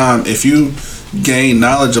same time, if you gain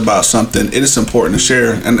knowledge about something, it is important to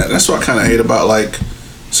share, and that's what I kind of hate about like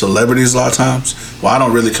celebrities a lot of times. Well, I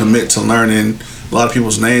don't really commit to learning a lot of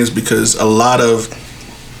people's names because a lot of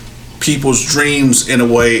people's dreams, in a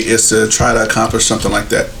way, is to try to accomplish something like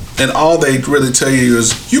that. And all they really tell you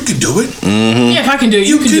is, you can do it. Yeah, if I can do it,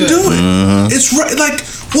 you can do it. It's right. Like,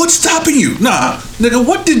 what's stopping you? Nah, nigga,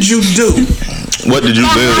 what did you do? What did you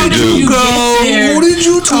How did you go? Who did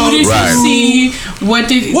you talk to? Who did you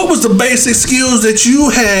see? What was the basic skills that you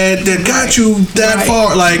had that got you that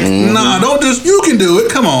far? Like, nah, don't just, you can do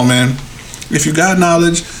it. Come on, man. If you got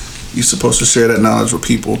knowledge, you're supposed to share that knowledge with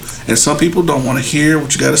people. And some people don't want to hear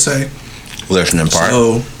what you got to say. Listening part.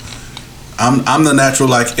 So, I'm the natural,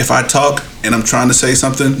 like, if I talk and I'm trying to say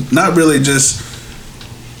something, not really just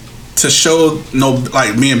to show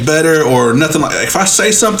like being better or nothing. Like, if I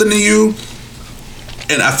say something to you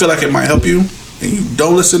and I feel like it might help you, and you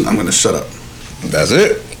don't listen, I'm gonna shut up. That's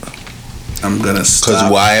it. I'm gonna stop.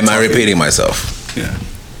 Because why am I talking. repeating myself? Yeah.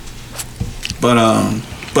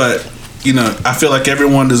 But you know, I feel like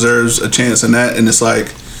everyone deserves a chance in that, and it's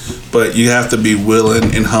like, but you have to be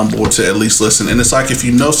willing and humble to at least listen. And it's like, if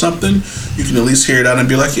you know something, you can at least hear it out and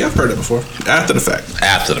be like, yeah, I've heard it before. After the fact.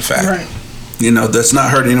 After the fact. Right. You know, that's not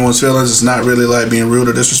hurting anyone's feelings. It's not really like being rude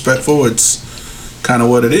or disrespectful. It's kind of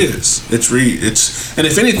what it is. And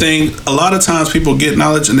if anything, a lot of times people get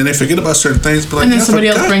knowledge and then they forget about certain things. But like, and then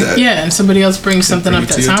somebody else brings something up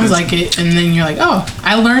that sounds like it, and then you're like, oh,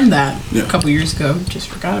 I learned that a couple years ago. Just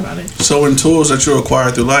forgot about it. So in tools that you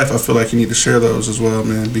acquire through life, I feel like you need to share those as well,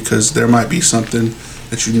 man, because there might be something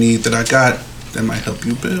that you need that I got that might help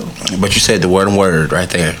you build. But you said the word right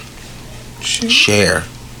there. Share.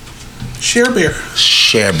 Share bear.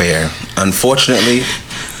 Share bear. Unfortunately,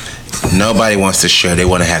 nobody wants to share. They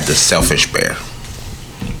want to have the selfish bear.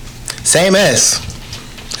 Same S.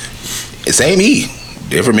 Same E.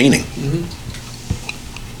 Different meaning. Mm-hmm.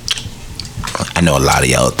 I know a lot of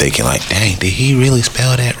y'all thinking like, dang, did he really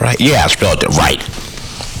spell that right? Yeah, I spelled it right.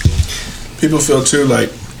 People feel too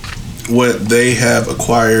like what they have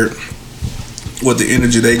acquired, what the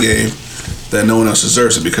energy they gave, that no one else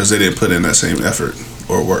deserves it because they didn't put in that same effort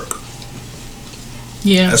or work.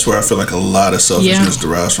 Yeah. That's where I feel like a lot of selfishness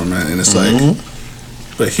derives from, man. And it's like,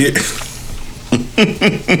 but here.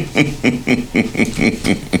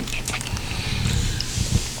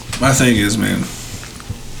 My thing is, man,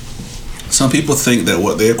 some people think that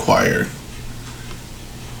what they acquire,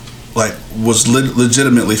 like, was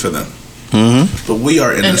legitimately for them. Mm-hmm. But we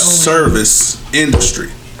are in a service industry.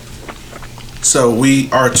 So we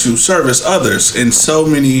are to service others in so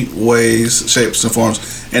many ways, shapes, and forms.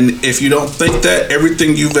 And if you don't think that,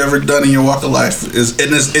 everything you've ever done in your walk of life is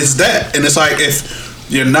that. And it's like, if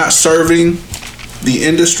you're not serving the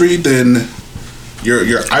industry, then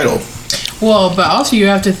you're idle. Well, but also you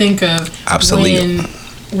have to think of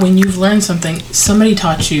when you've learned something, somebody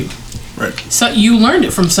taught you. Right. So you learned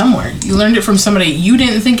it from somewhere. You learned it from somebody. You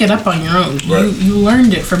didn't think it up on your own. Right. You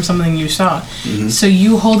learned it from something you saw. Mm-hmm. So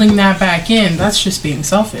you holding that back in, that's just being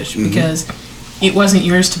selfish because it wasn't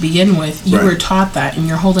yours to begin with. You were taught that, and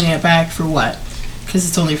you're holding it back for what? Because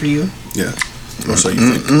it's only for you. Yeah. Or so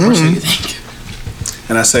you think. Or so you think.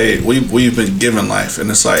 And I say we've been given life,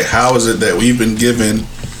 and it's like, how is it that we've been given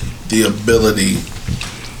the ability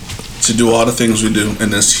to do all the things we do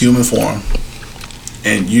in this human form?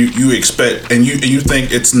 And you expect and you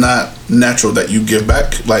think it's not natural that you give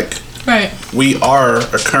back. Like, right, we are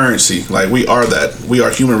a currency. Like, we are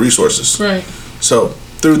human resources. Right. So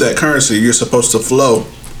through that currency, you're supposed to flow.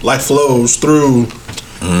 Life flows through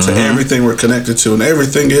to everything we're connected to, and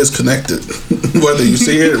everything is connected. Whether you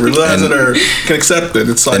see it, realize it, or can accept it.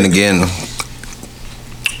 It's like, and again,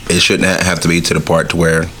 it shouldn't have to be to the part to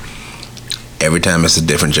where every time it's a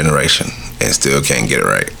different generation and still can't get it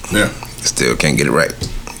right. Yeah. Still can't get it right.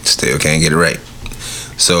 Still can't get it right.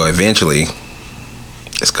 So eventually,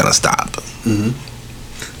 it's gonna stop.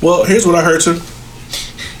 Mm-hmm. Well, here's what I heard too.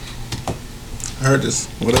 I heard this.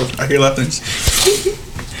 Whatever. I hear a lot of things.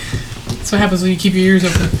 That's what happens when you keep your ears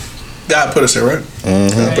open. God put us here, right?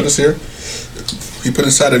 Mm-hmm. God put us here. He put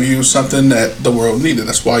inside of you something that the world needed.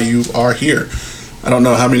 That's why you are here. I don't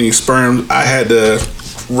know how many sperm I had to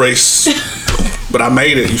race, but I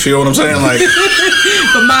made it. You feel what I'm saying? Like,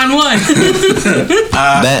 but mine won.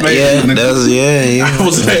 I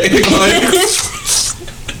was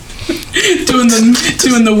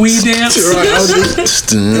doing the wee dance. Right, I was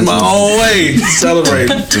just in my own way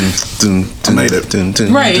celebrating. I made it.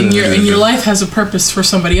 Right, and your life has a purpose for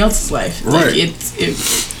somebody else's life. Right. Like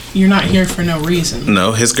you're not here for no reason.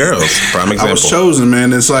 No, his girls. Prime example. I was chosen,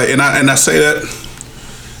 man. It's like, and I say that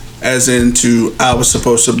as into I was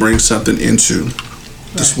supposed to bring something into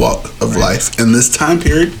this walk of life in this time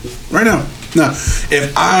period right now. Now,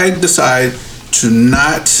 if I decide to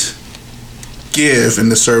not give in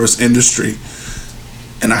the service industry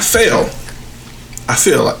and I fail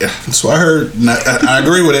like, so I heard, and I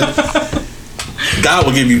agree with it. God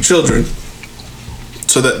will give you children,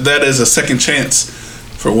 so that is a second chance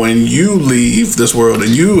for when you leave this world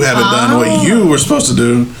and you haven't done what you were supposed to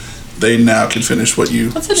do. They now can finish what you.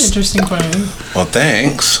 That's an interesting point. Well,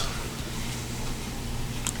 thanks.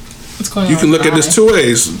 What's going on? You can look at this two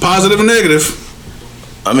ways: positive and negative.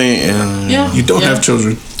 I mean, you don't have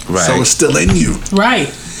children, right? So it's still in you, right?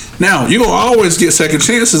 Now you're gonna always get second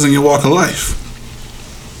chances in your walk of life.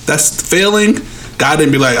 That's failing. God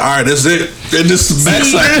didn't be like, all right, that's it. It just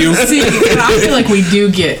backslapped you. See, I feel like we do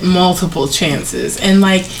get multiple chances, and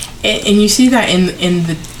you see that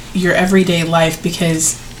in your everyday life,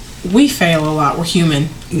 because we fail a lot. We're human.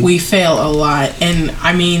 We fail a lot, and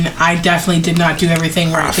I mean, I definitely did not do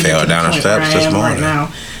everything right. I fell down the steps this morning. Right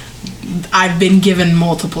now, I've been given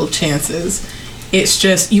multiple chances. It's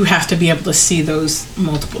just you have to be able to see those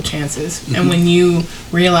multiple chances, and when you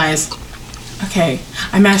realize, okay,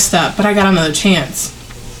 I messed up, but I got another chance.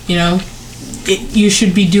 You know, you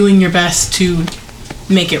should be doing your best to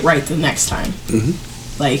make it right the next time.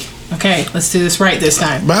 Like, okay, let's do this right this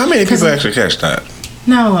time. But how many people actually catch that?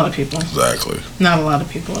 Not a lot of people. Exactly. Not a lot of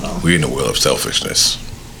people at all. We're in the world of selfishness.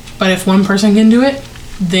 But if one person can do it,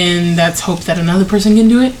 then that's hope that another person can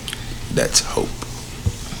do it. That's hope.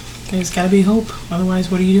 There's got to be hope. Otherwise,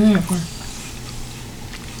 what are you doing it for?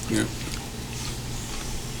 Yeah.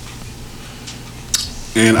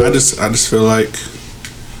 And I just feel like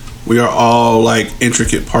we are all like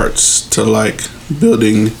intricate parts to like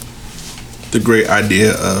building the great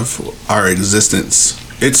idea of our existence.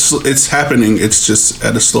 It's happening. It's just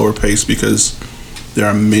at a slower pace because there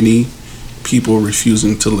are many people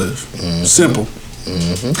refusing to live. Simple.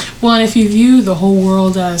 Well, and if you view the whole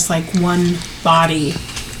world as like one body,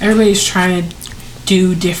 everybody's trying to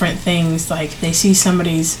do different things. Like they see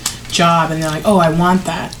somebody's job and they're like, oh, I want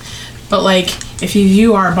that. But like if you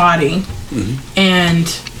view our body and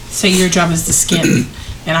say your job is the skin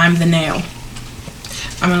and I'm the nail,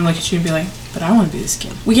 I'm gonna look at you and be like, but I want to be the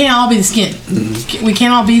skin. We can't all be the skin. We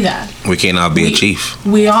can't all be that. We can't all be a chief.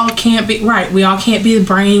 We all can't be, right. We all can't be the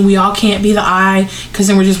brain. We all can't be the eye, because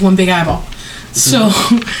then we're just one big eyeball. So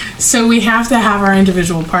we have to have our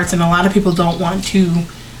individual parts, and a lot of people don't want to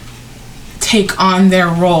take on their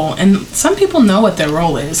role. And some people know what their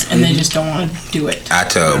role is, and they just don't want to do it. I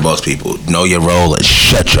tell most people, know your role and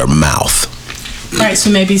shut your mouth. Right, so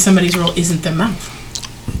maybe somebody's role isn't their mouth,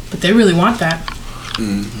 but they really want that.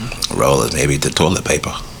 Role is maybe the toilet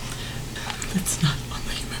paper. That's not on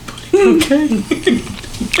the human body. Okay.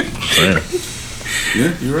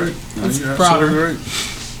 Yeah, you're right. That's you're broader. absolutely right.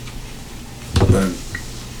 But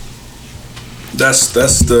that's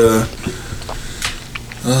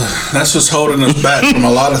what's holding us back from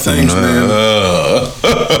a lot of things, man.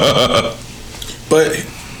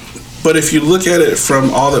 But if you look at it from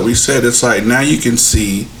all that we said, it's like now you can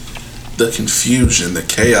see the confusion, the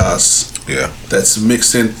chaos. Yeah. That's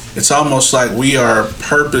mixed in. It's almost like we are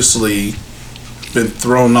purposely been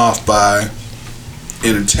thrown off by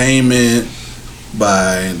entertainment,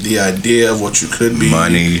 by the idea of what you could be,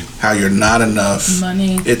 money, how you're not enough.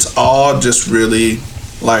 Money. It's all just really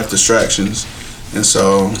life distractions. And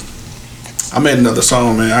so I made another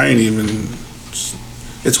song, man. I ain't even.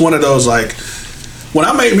 It's one of those like when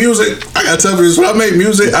I make music, I gotta tell you this, when I make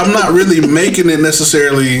music, I'm not really making it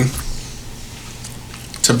necessarily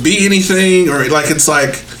to be anything, or like it's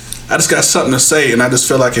like I just got something to say, and I just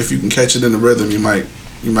feel like if you can catch it in the rhythm, you might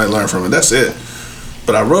learn from it. That's it.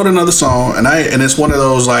 But I wrote another song, and it's one of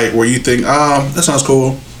those like where you think, that sounds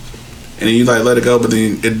cool, and then you like let it go, but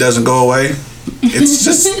then it doesn't go away. It's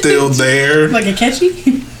just still there. Like a catchy?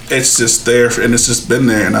 It's just there, and it's just been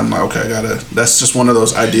there, and I'm like, okay, that's just one of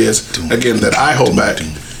those ideas again that I hold back.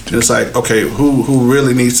 And it's like, okay, who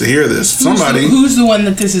really needs to hear this? Somebody. Who's the one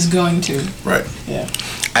that this is going to? Right. Yeah.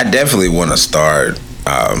 I definitely want to start.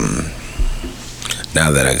 Now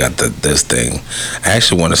that I got this thing, I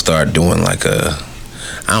actually want to start doing like I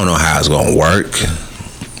don't know how it's gonna work,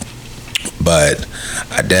 but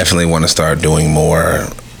I definitely want to start doing more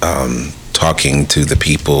talking to the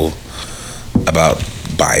people about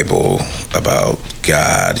Bible, about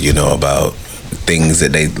God, about things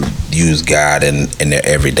that they use God in their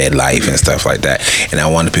everyday life and stuff like that. And I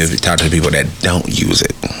want to talk to the people that don't use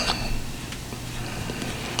it.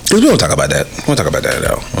 Because we don't talk about that. We don't talk about that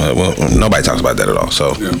at all. Well, nobody talks about that at all.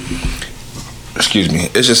 So, excuse me.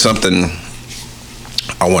 It's just something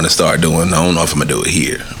I want to start doing. I don't know if I'm going to do it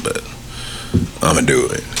here, but I'm going to do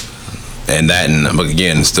it. And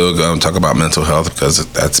again, still going to talk about mental health because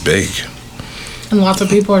that's big. And lots of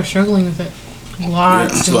people are struggling with it.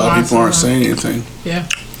 Lots. A lot of people aren't saying anything. Yeah.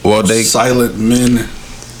 Well, silent men.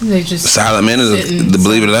 They just silent men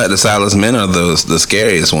believe it or not, the silent men are the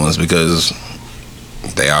scariest ones because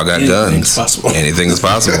they all got guns. Anything is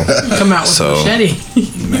possible. Come out with a machete.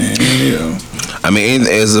 Man, yeah. I mean,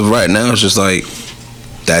 as of right now, it's just like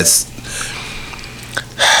that's.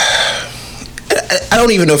 I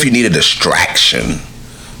don't even know if you need a distraction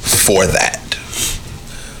for that.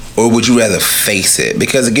 Or would you rather face it?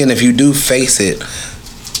 Because again, if you do face it,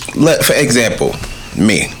 for example,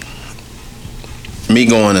 me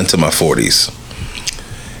going into my 40s,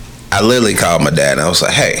 I literally called my dad and I was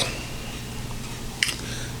like, hey,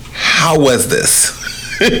 how was this?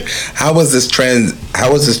 How was this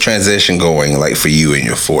transition going like for you in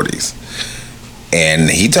your 40s? And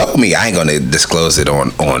he told me, I ain't gonna disclose it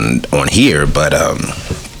on here, but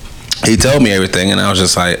he told me everything, and I was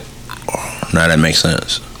just like, oh, now that makes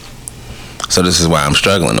sense. So this is why I'm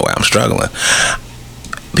struggling the way I'm struggling.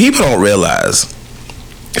 People don't realize,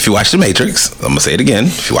 if you watch The Matrix, I'm gonna say it again,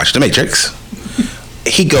 if you watch The Matrix,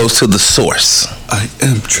 he goes to the source. I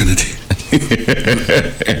am Trinity.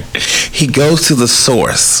 He goes to the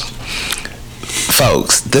source.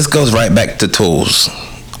 Folks, this goes right back to tools.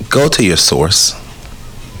 Go to your source.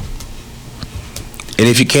 And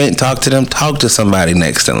if you can't talk to them, talk to somebody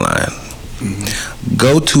next in line. Mm-hmm.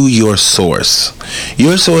 Go to your source.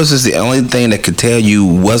 Your source is the only thing that could tell you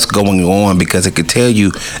what's going on, because it could tell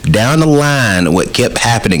you down the line what kept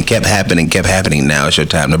happening. Now it's your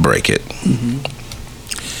time to break it. Mm-hmm.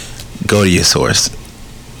 Go to your source.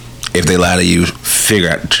 If they lie to you, figure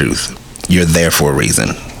out the truth. You're there for a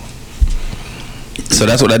reason. So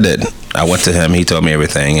that's what I did. I went to him. He told me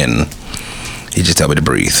everything, and he just told me to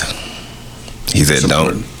breathe. He said,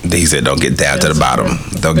 don't get down to the bottom.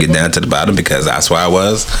 Don't get down to the bottom, because that's where I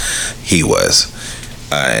was. He was.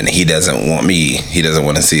 And he doesn't want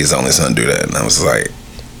to see his only son do that. And I was like,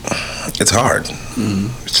 it's hard. Mm-hmm.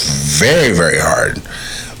 It's very, very hard.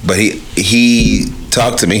 But he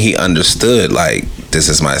talked to me. He understood, like, this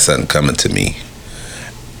is my son coming to me.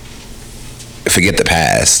 Forget the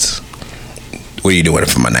past. What are you doing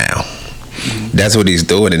for my now? Mm-hmm. That's what he's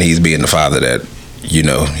doing, and he's being the father that, you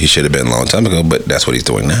know, he should have been a long time ago, but that's what he's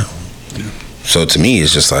doing now. Yeah. So to me,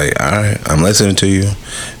 it's just like, all right, I'm listening to you.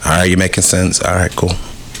 All right, you're making sense. All right, cool.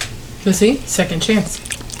 But see, second chance.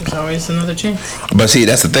 There's always another chance. But see,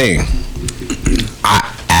 that's the thing.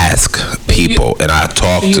 I ask people and I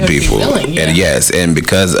talk to people, willing, yeah. And yes, and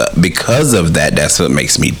because of that, that's what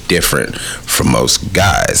makes me different from most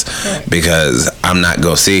guys. Right. Because I'm not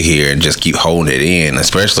gonna sit here and just keep holding it in,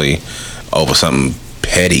 especially over something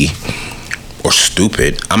petty or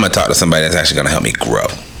stupid. I'm gonna talk to somebody that's actually gonna help me grow.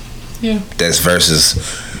 Yeah. That's versus,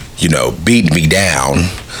 you know, beating me down,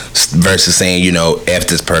 versus saying, you know, F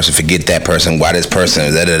this person, forget that person, why this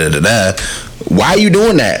person, da da da da da. Why are you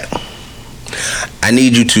doing that? I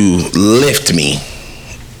need you to lift me,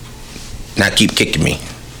 not keep kicking me.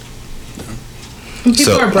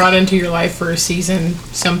 People are brought into your life for a season.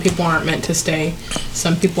 Some people aren't meant to stay.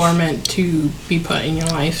 Some people are meant to be put in your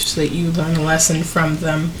life so that you learn a lesson from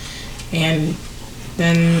them. And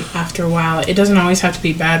then after a while, it doesn't always have to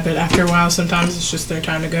be bad, but after a while, sometimes it's just their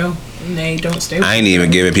time to go, and they don't stay with I ain't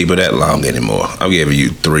even giving people that long anymore. I'm giving you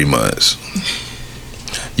 3 months.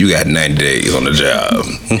 You got 90 days on the job.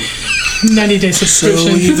 90 days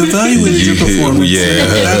subscription. So you've evaluated your performance. Yeah.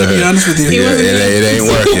 I gotta be honest with you. It ain't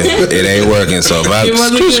working. It ain't working. So if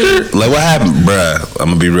like, what happened, bruh? I'm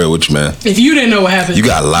gonna be real with you, man. If you didn't know what happened, you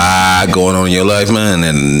got a lot going on in your life, man,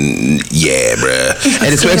 and yeah, bruh.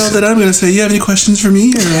 And especially that I'm gonna say, you have any questions for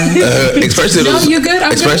me? Especially those, you good?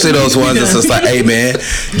 especially those ones that's just like, hey, man,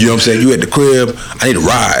 you know what I'm saying? You at the crib? I need a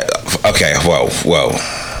ride. Okay, well.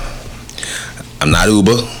 I'm not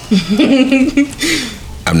Uber.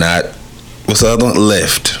 I'm not, what's the other one?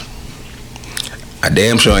 Lyft. I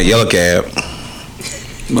damn sure ain't yellow cab.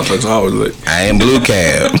 Motherfuckers always late. I ain't blue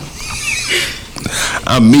cab.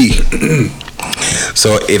 I'm me.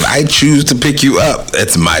 So if I choose to pick you up,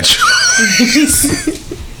 that's my choice.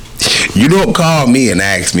 You don't call me and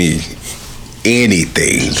ask me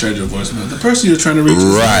anything. Change your voicemail. The person you're trying to reach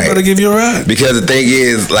is gotta give you a ride. Because the thing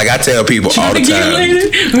is, like I tell people all the time.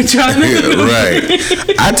 Right.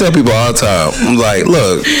 I tell people all the time. I'm like,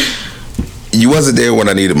 look, you wasn't there when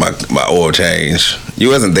I needed my oil change. You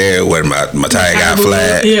wasn't there when my tire got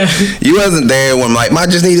flat. Yeah. You wasn't there when I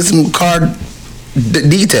just needed some car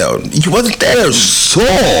detailed. You wasn't there. So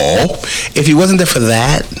if you wasn't there for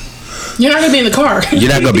that, you're not gonna be in the car.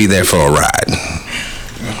 You're not gonna be there for a ride.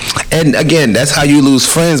 And again, that's how you lose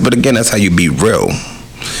friends, but again, that's how you be real.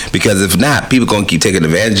 Because if not, people gonna keep taking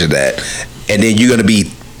advantage of that, and then you're gonna be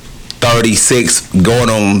 36, going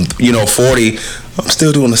on, 40. I'm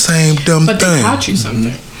still doing the same dumb thing. But they taught you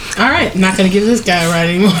something. Mm-hmm. All right, not gonna give this guy a ride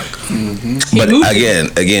anymore. Mm-hmm. But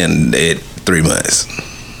again, 3 months.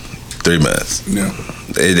 3 months. Yeah.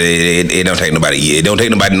 It don't take nobody. It don't take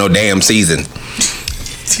nobody no damn season.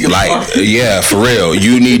 Like, yeah, for real.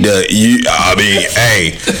 You need to.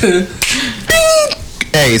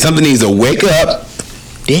 Hey, something needs to wake up.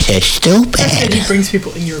 This is stupid. I said he brings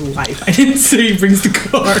people in your life. I didn't say he brings the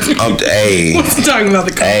car. Hey, what's talking about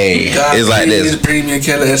the car? Hey, it's like this.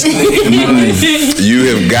 You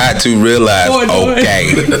have got to realize,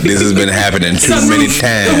 okay, this has been happening too many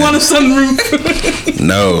times. I want a sunroof.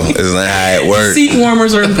 No, it's not how it works. Seat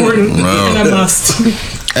warmers are important, and I must.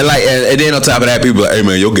 And then on top of that, people are like, hey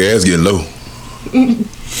man, your gas getting low.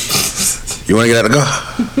 You want to get out the car?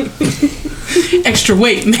 Extra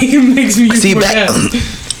weight makes me see back.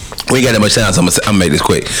 We ain't got that much time, so I'm gonna make this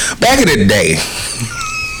quick. Back in the day,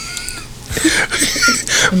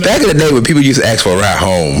 when people used to ask for a ride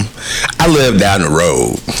home, I lived down the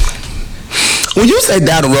road. When you say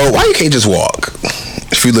down the road, why you can't just walk?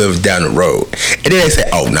 If you live down the road, and then they say,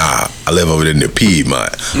 "Oh nah, I live over there near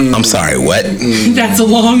Piedmont." I'm sorry, what? That's a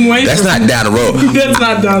long way. That's not down the road. That's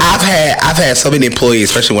not down the road. I've had so many employees,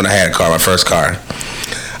 especially when I had a car, my first car.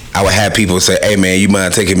 I would have people say, "Hey man, you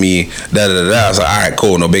mind taking me da da da da?" I was like, "All right,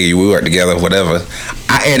 cool, no biggie. We work together, whatever."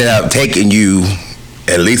 I ended up taking you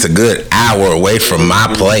at least a good hour away from my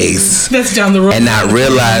place. That's down the road. And not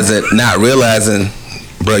realizing,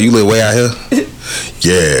 bro, you live way out here?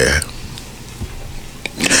 Yeah.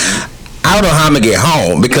 I don't know how I'm gonna get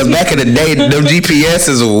home because back in the day, them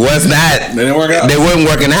GPSs was not. They didn't work out. They weren't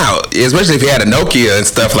working out, especially if you had a Nokia and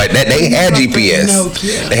stuff like that. They had GPS.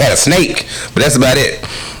 Nokia. They had a Snake, but that's about it.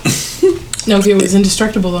 Nokia was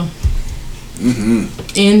indestructible though. Mm-hmm.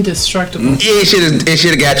 Indestructible. It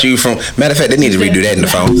should have got you from. Matter of fact, they need to redo that in the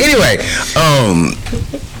phone. Anyway,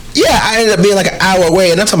 yeah, I ended up being like an hour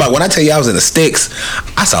away, and I'm talking about when I tell you I was in the sticks,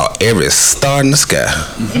 I saw every star in the sky.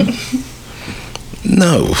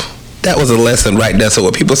 No, that was a lesson right there. So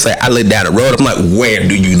when people say I live down the road, I'm like, where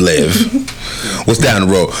do you live? What's down the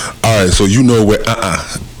road? All right, so you know where?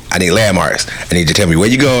 I need landmarks. I need you to tell me where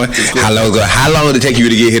you going. How long did it take you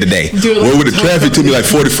to get here today? Well, with the traffic, took me like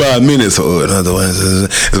 45 minutes. So in other words,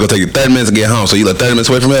 it's gonna take you 30 minutes to get home. So you live 30 minutes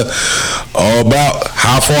away from here. All about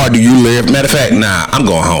how far do you live? Matter of fact, nah, I'm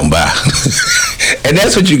going home. Bye. And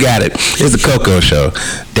that's what you got it. It's the Coco Show.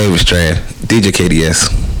 David Strand, DJ KDS,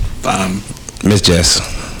 Miss Jess.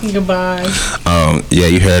 Goodbye. Yeah,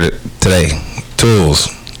 you heard it today. Tools.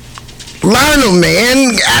 Learn them,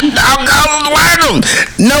 man. Learn them.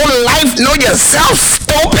 Know life, know yourself,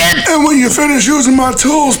 stupid. And when you finish using my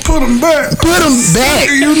tools, put them back. Put them back.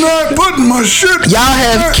 You're not putting my shit Y'all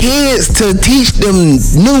have back. kids to teach them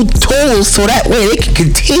new tools so that way they can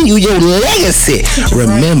continue your legacy.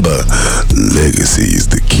 Remember, legacy is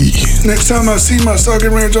the key. Next time I see my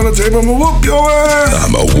socket wrench on the table, I'm gonna whoop your ass.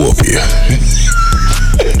 I'ma whoop you.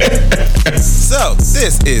 So,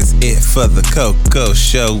 this is it for the Coco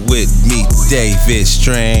Show with me, David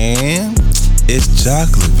Strand. It's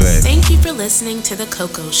chocolate, baby. Thank you for listening to The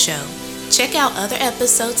Coco Show. Check out other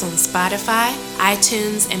episodes on Spotify,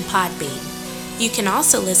 iTunes, and Podbean. You can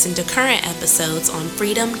also listen to current episodes on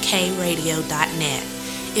freedomkradio.net.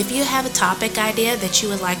 If you have a topic idea that you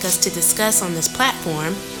would like us to discuss on this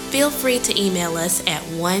platform, feel free to email us at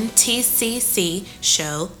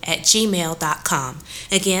 1tccshow@gmail.com.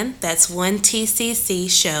 Again, that's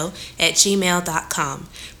 1tccshow@gmail.com.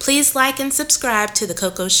 Please like and subscribe to The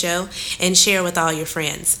Coco Show and share with all your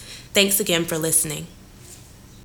friends. Thanks again for listening.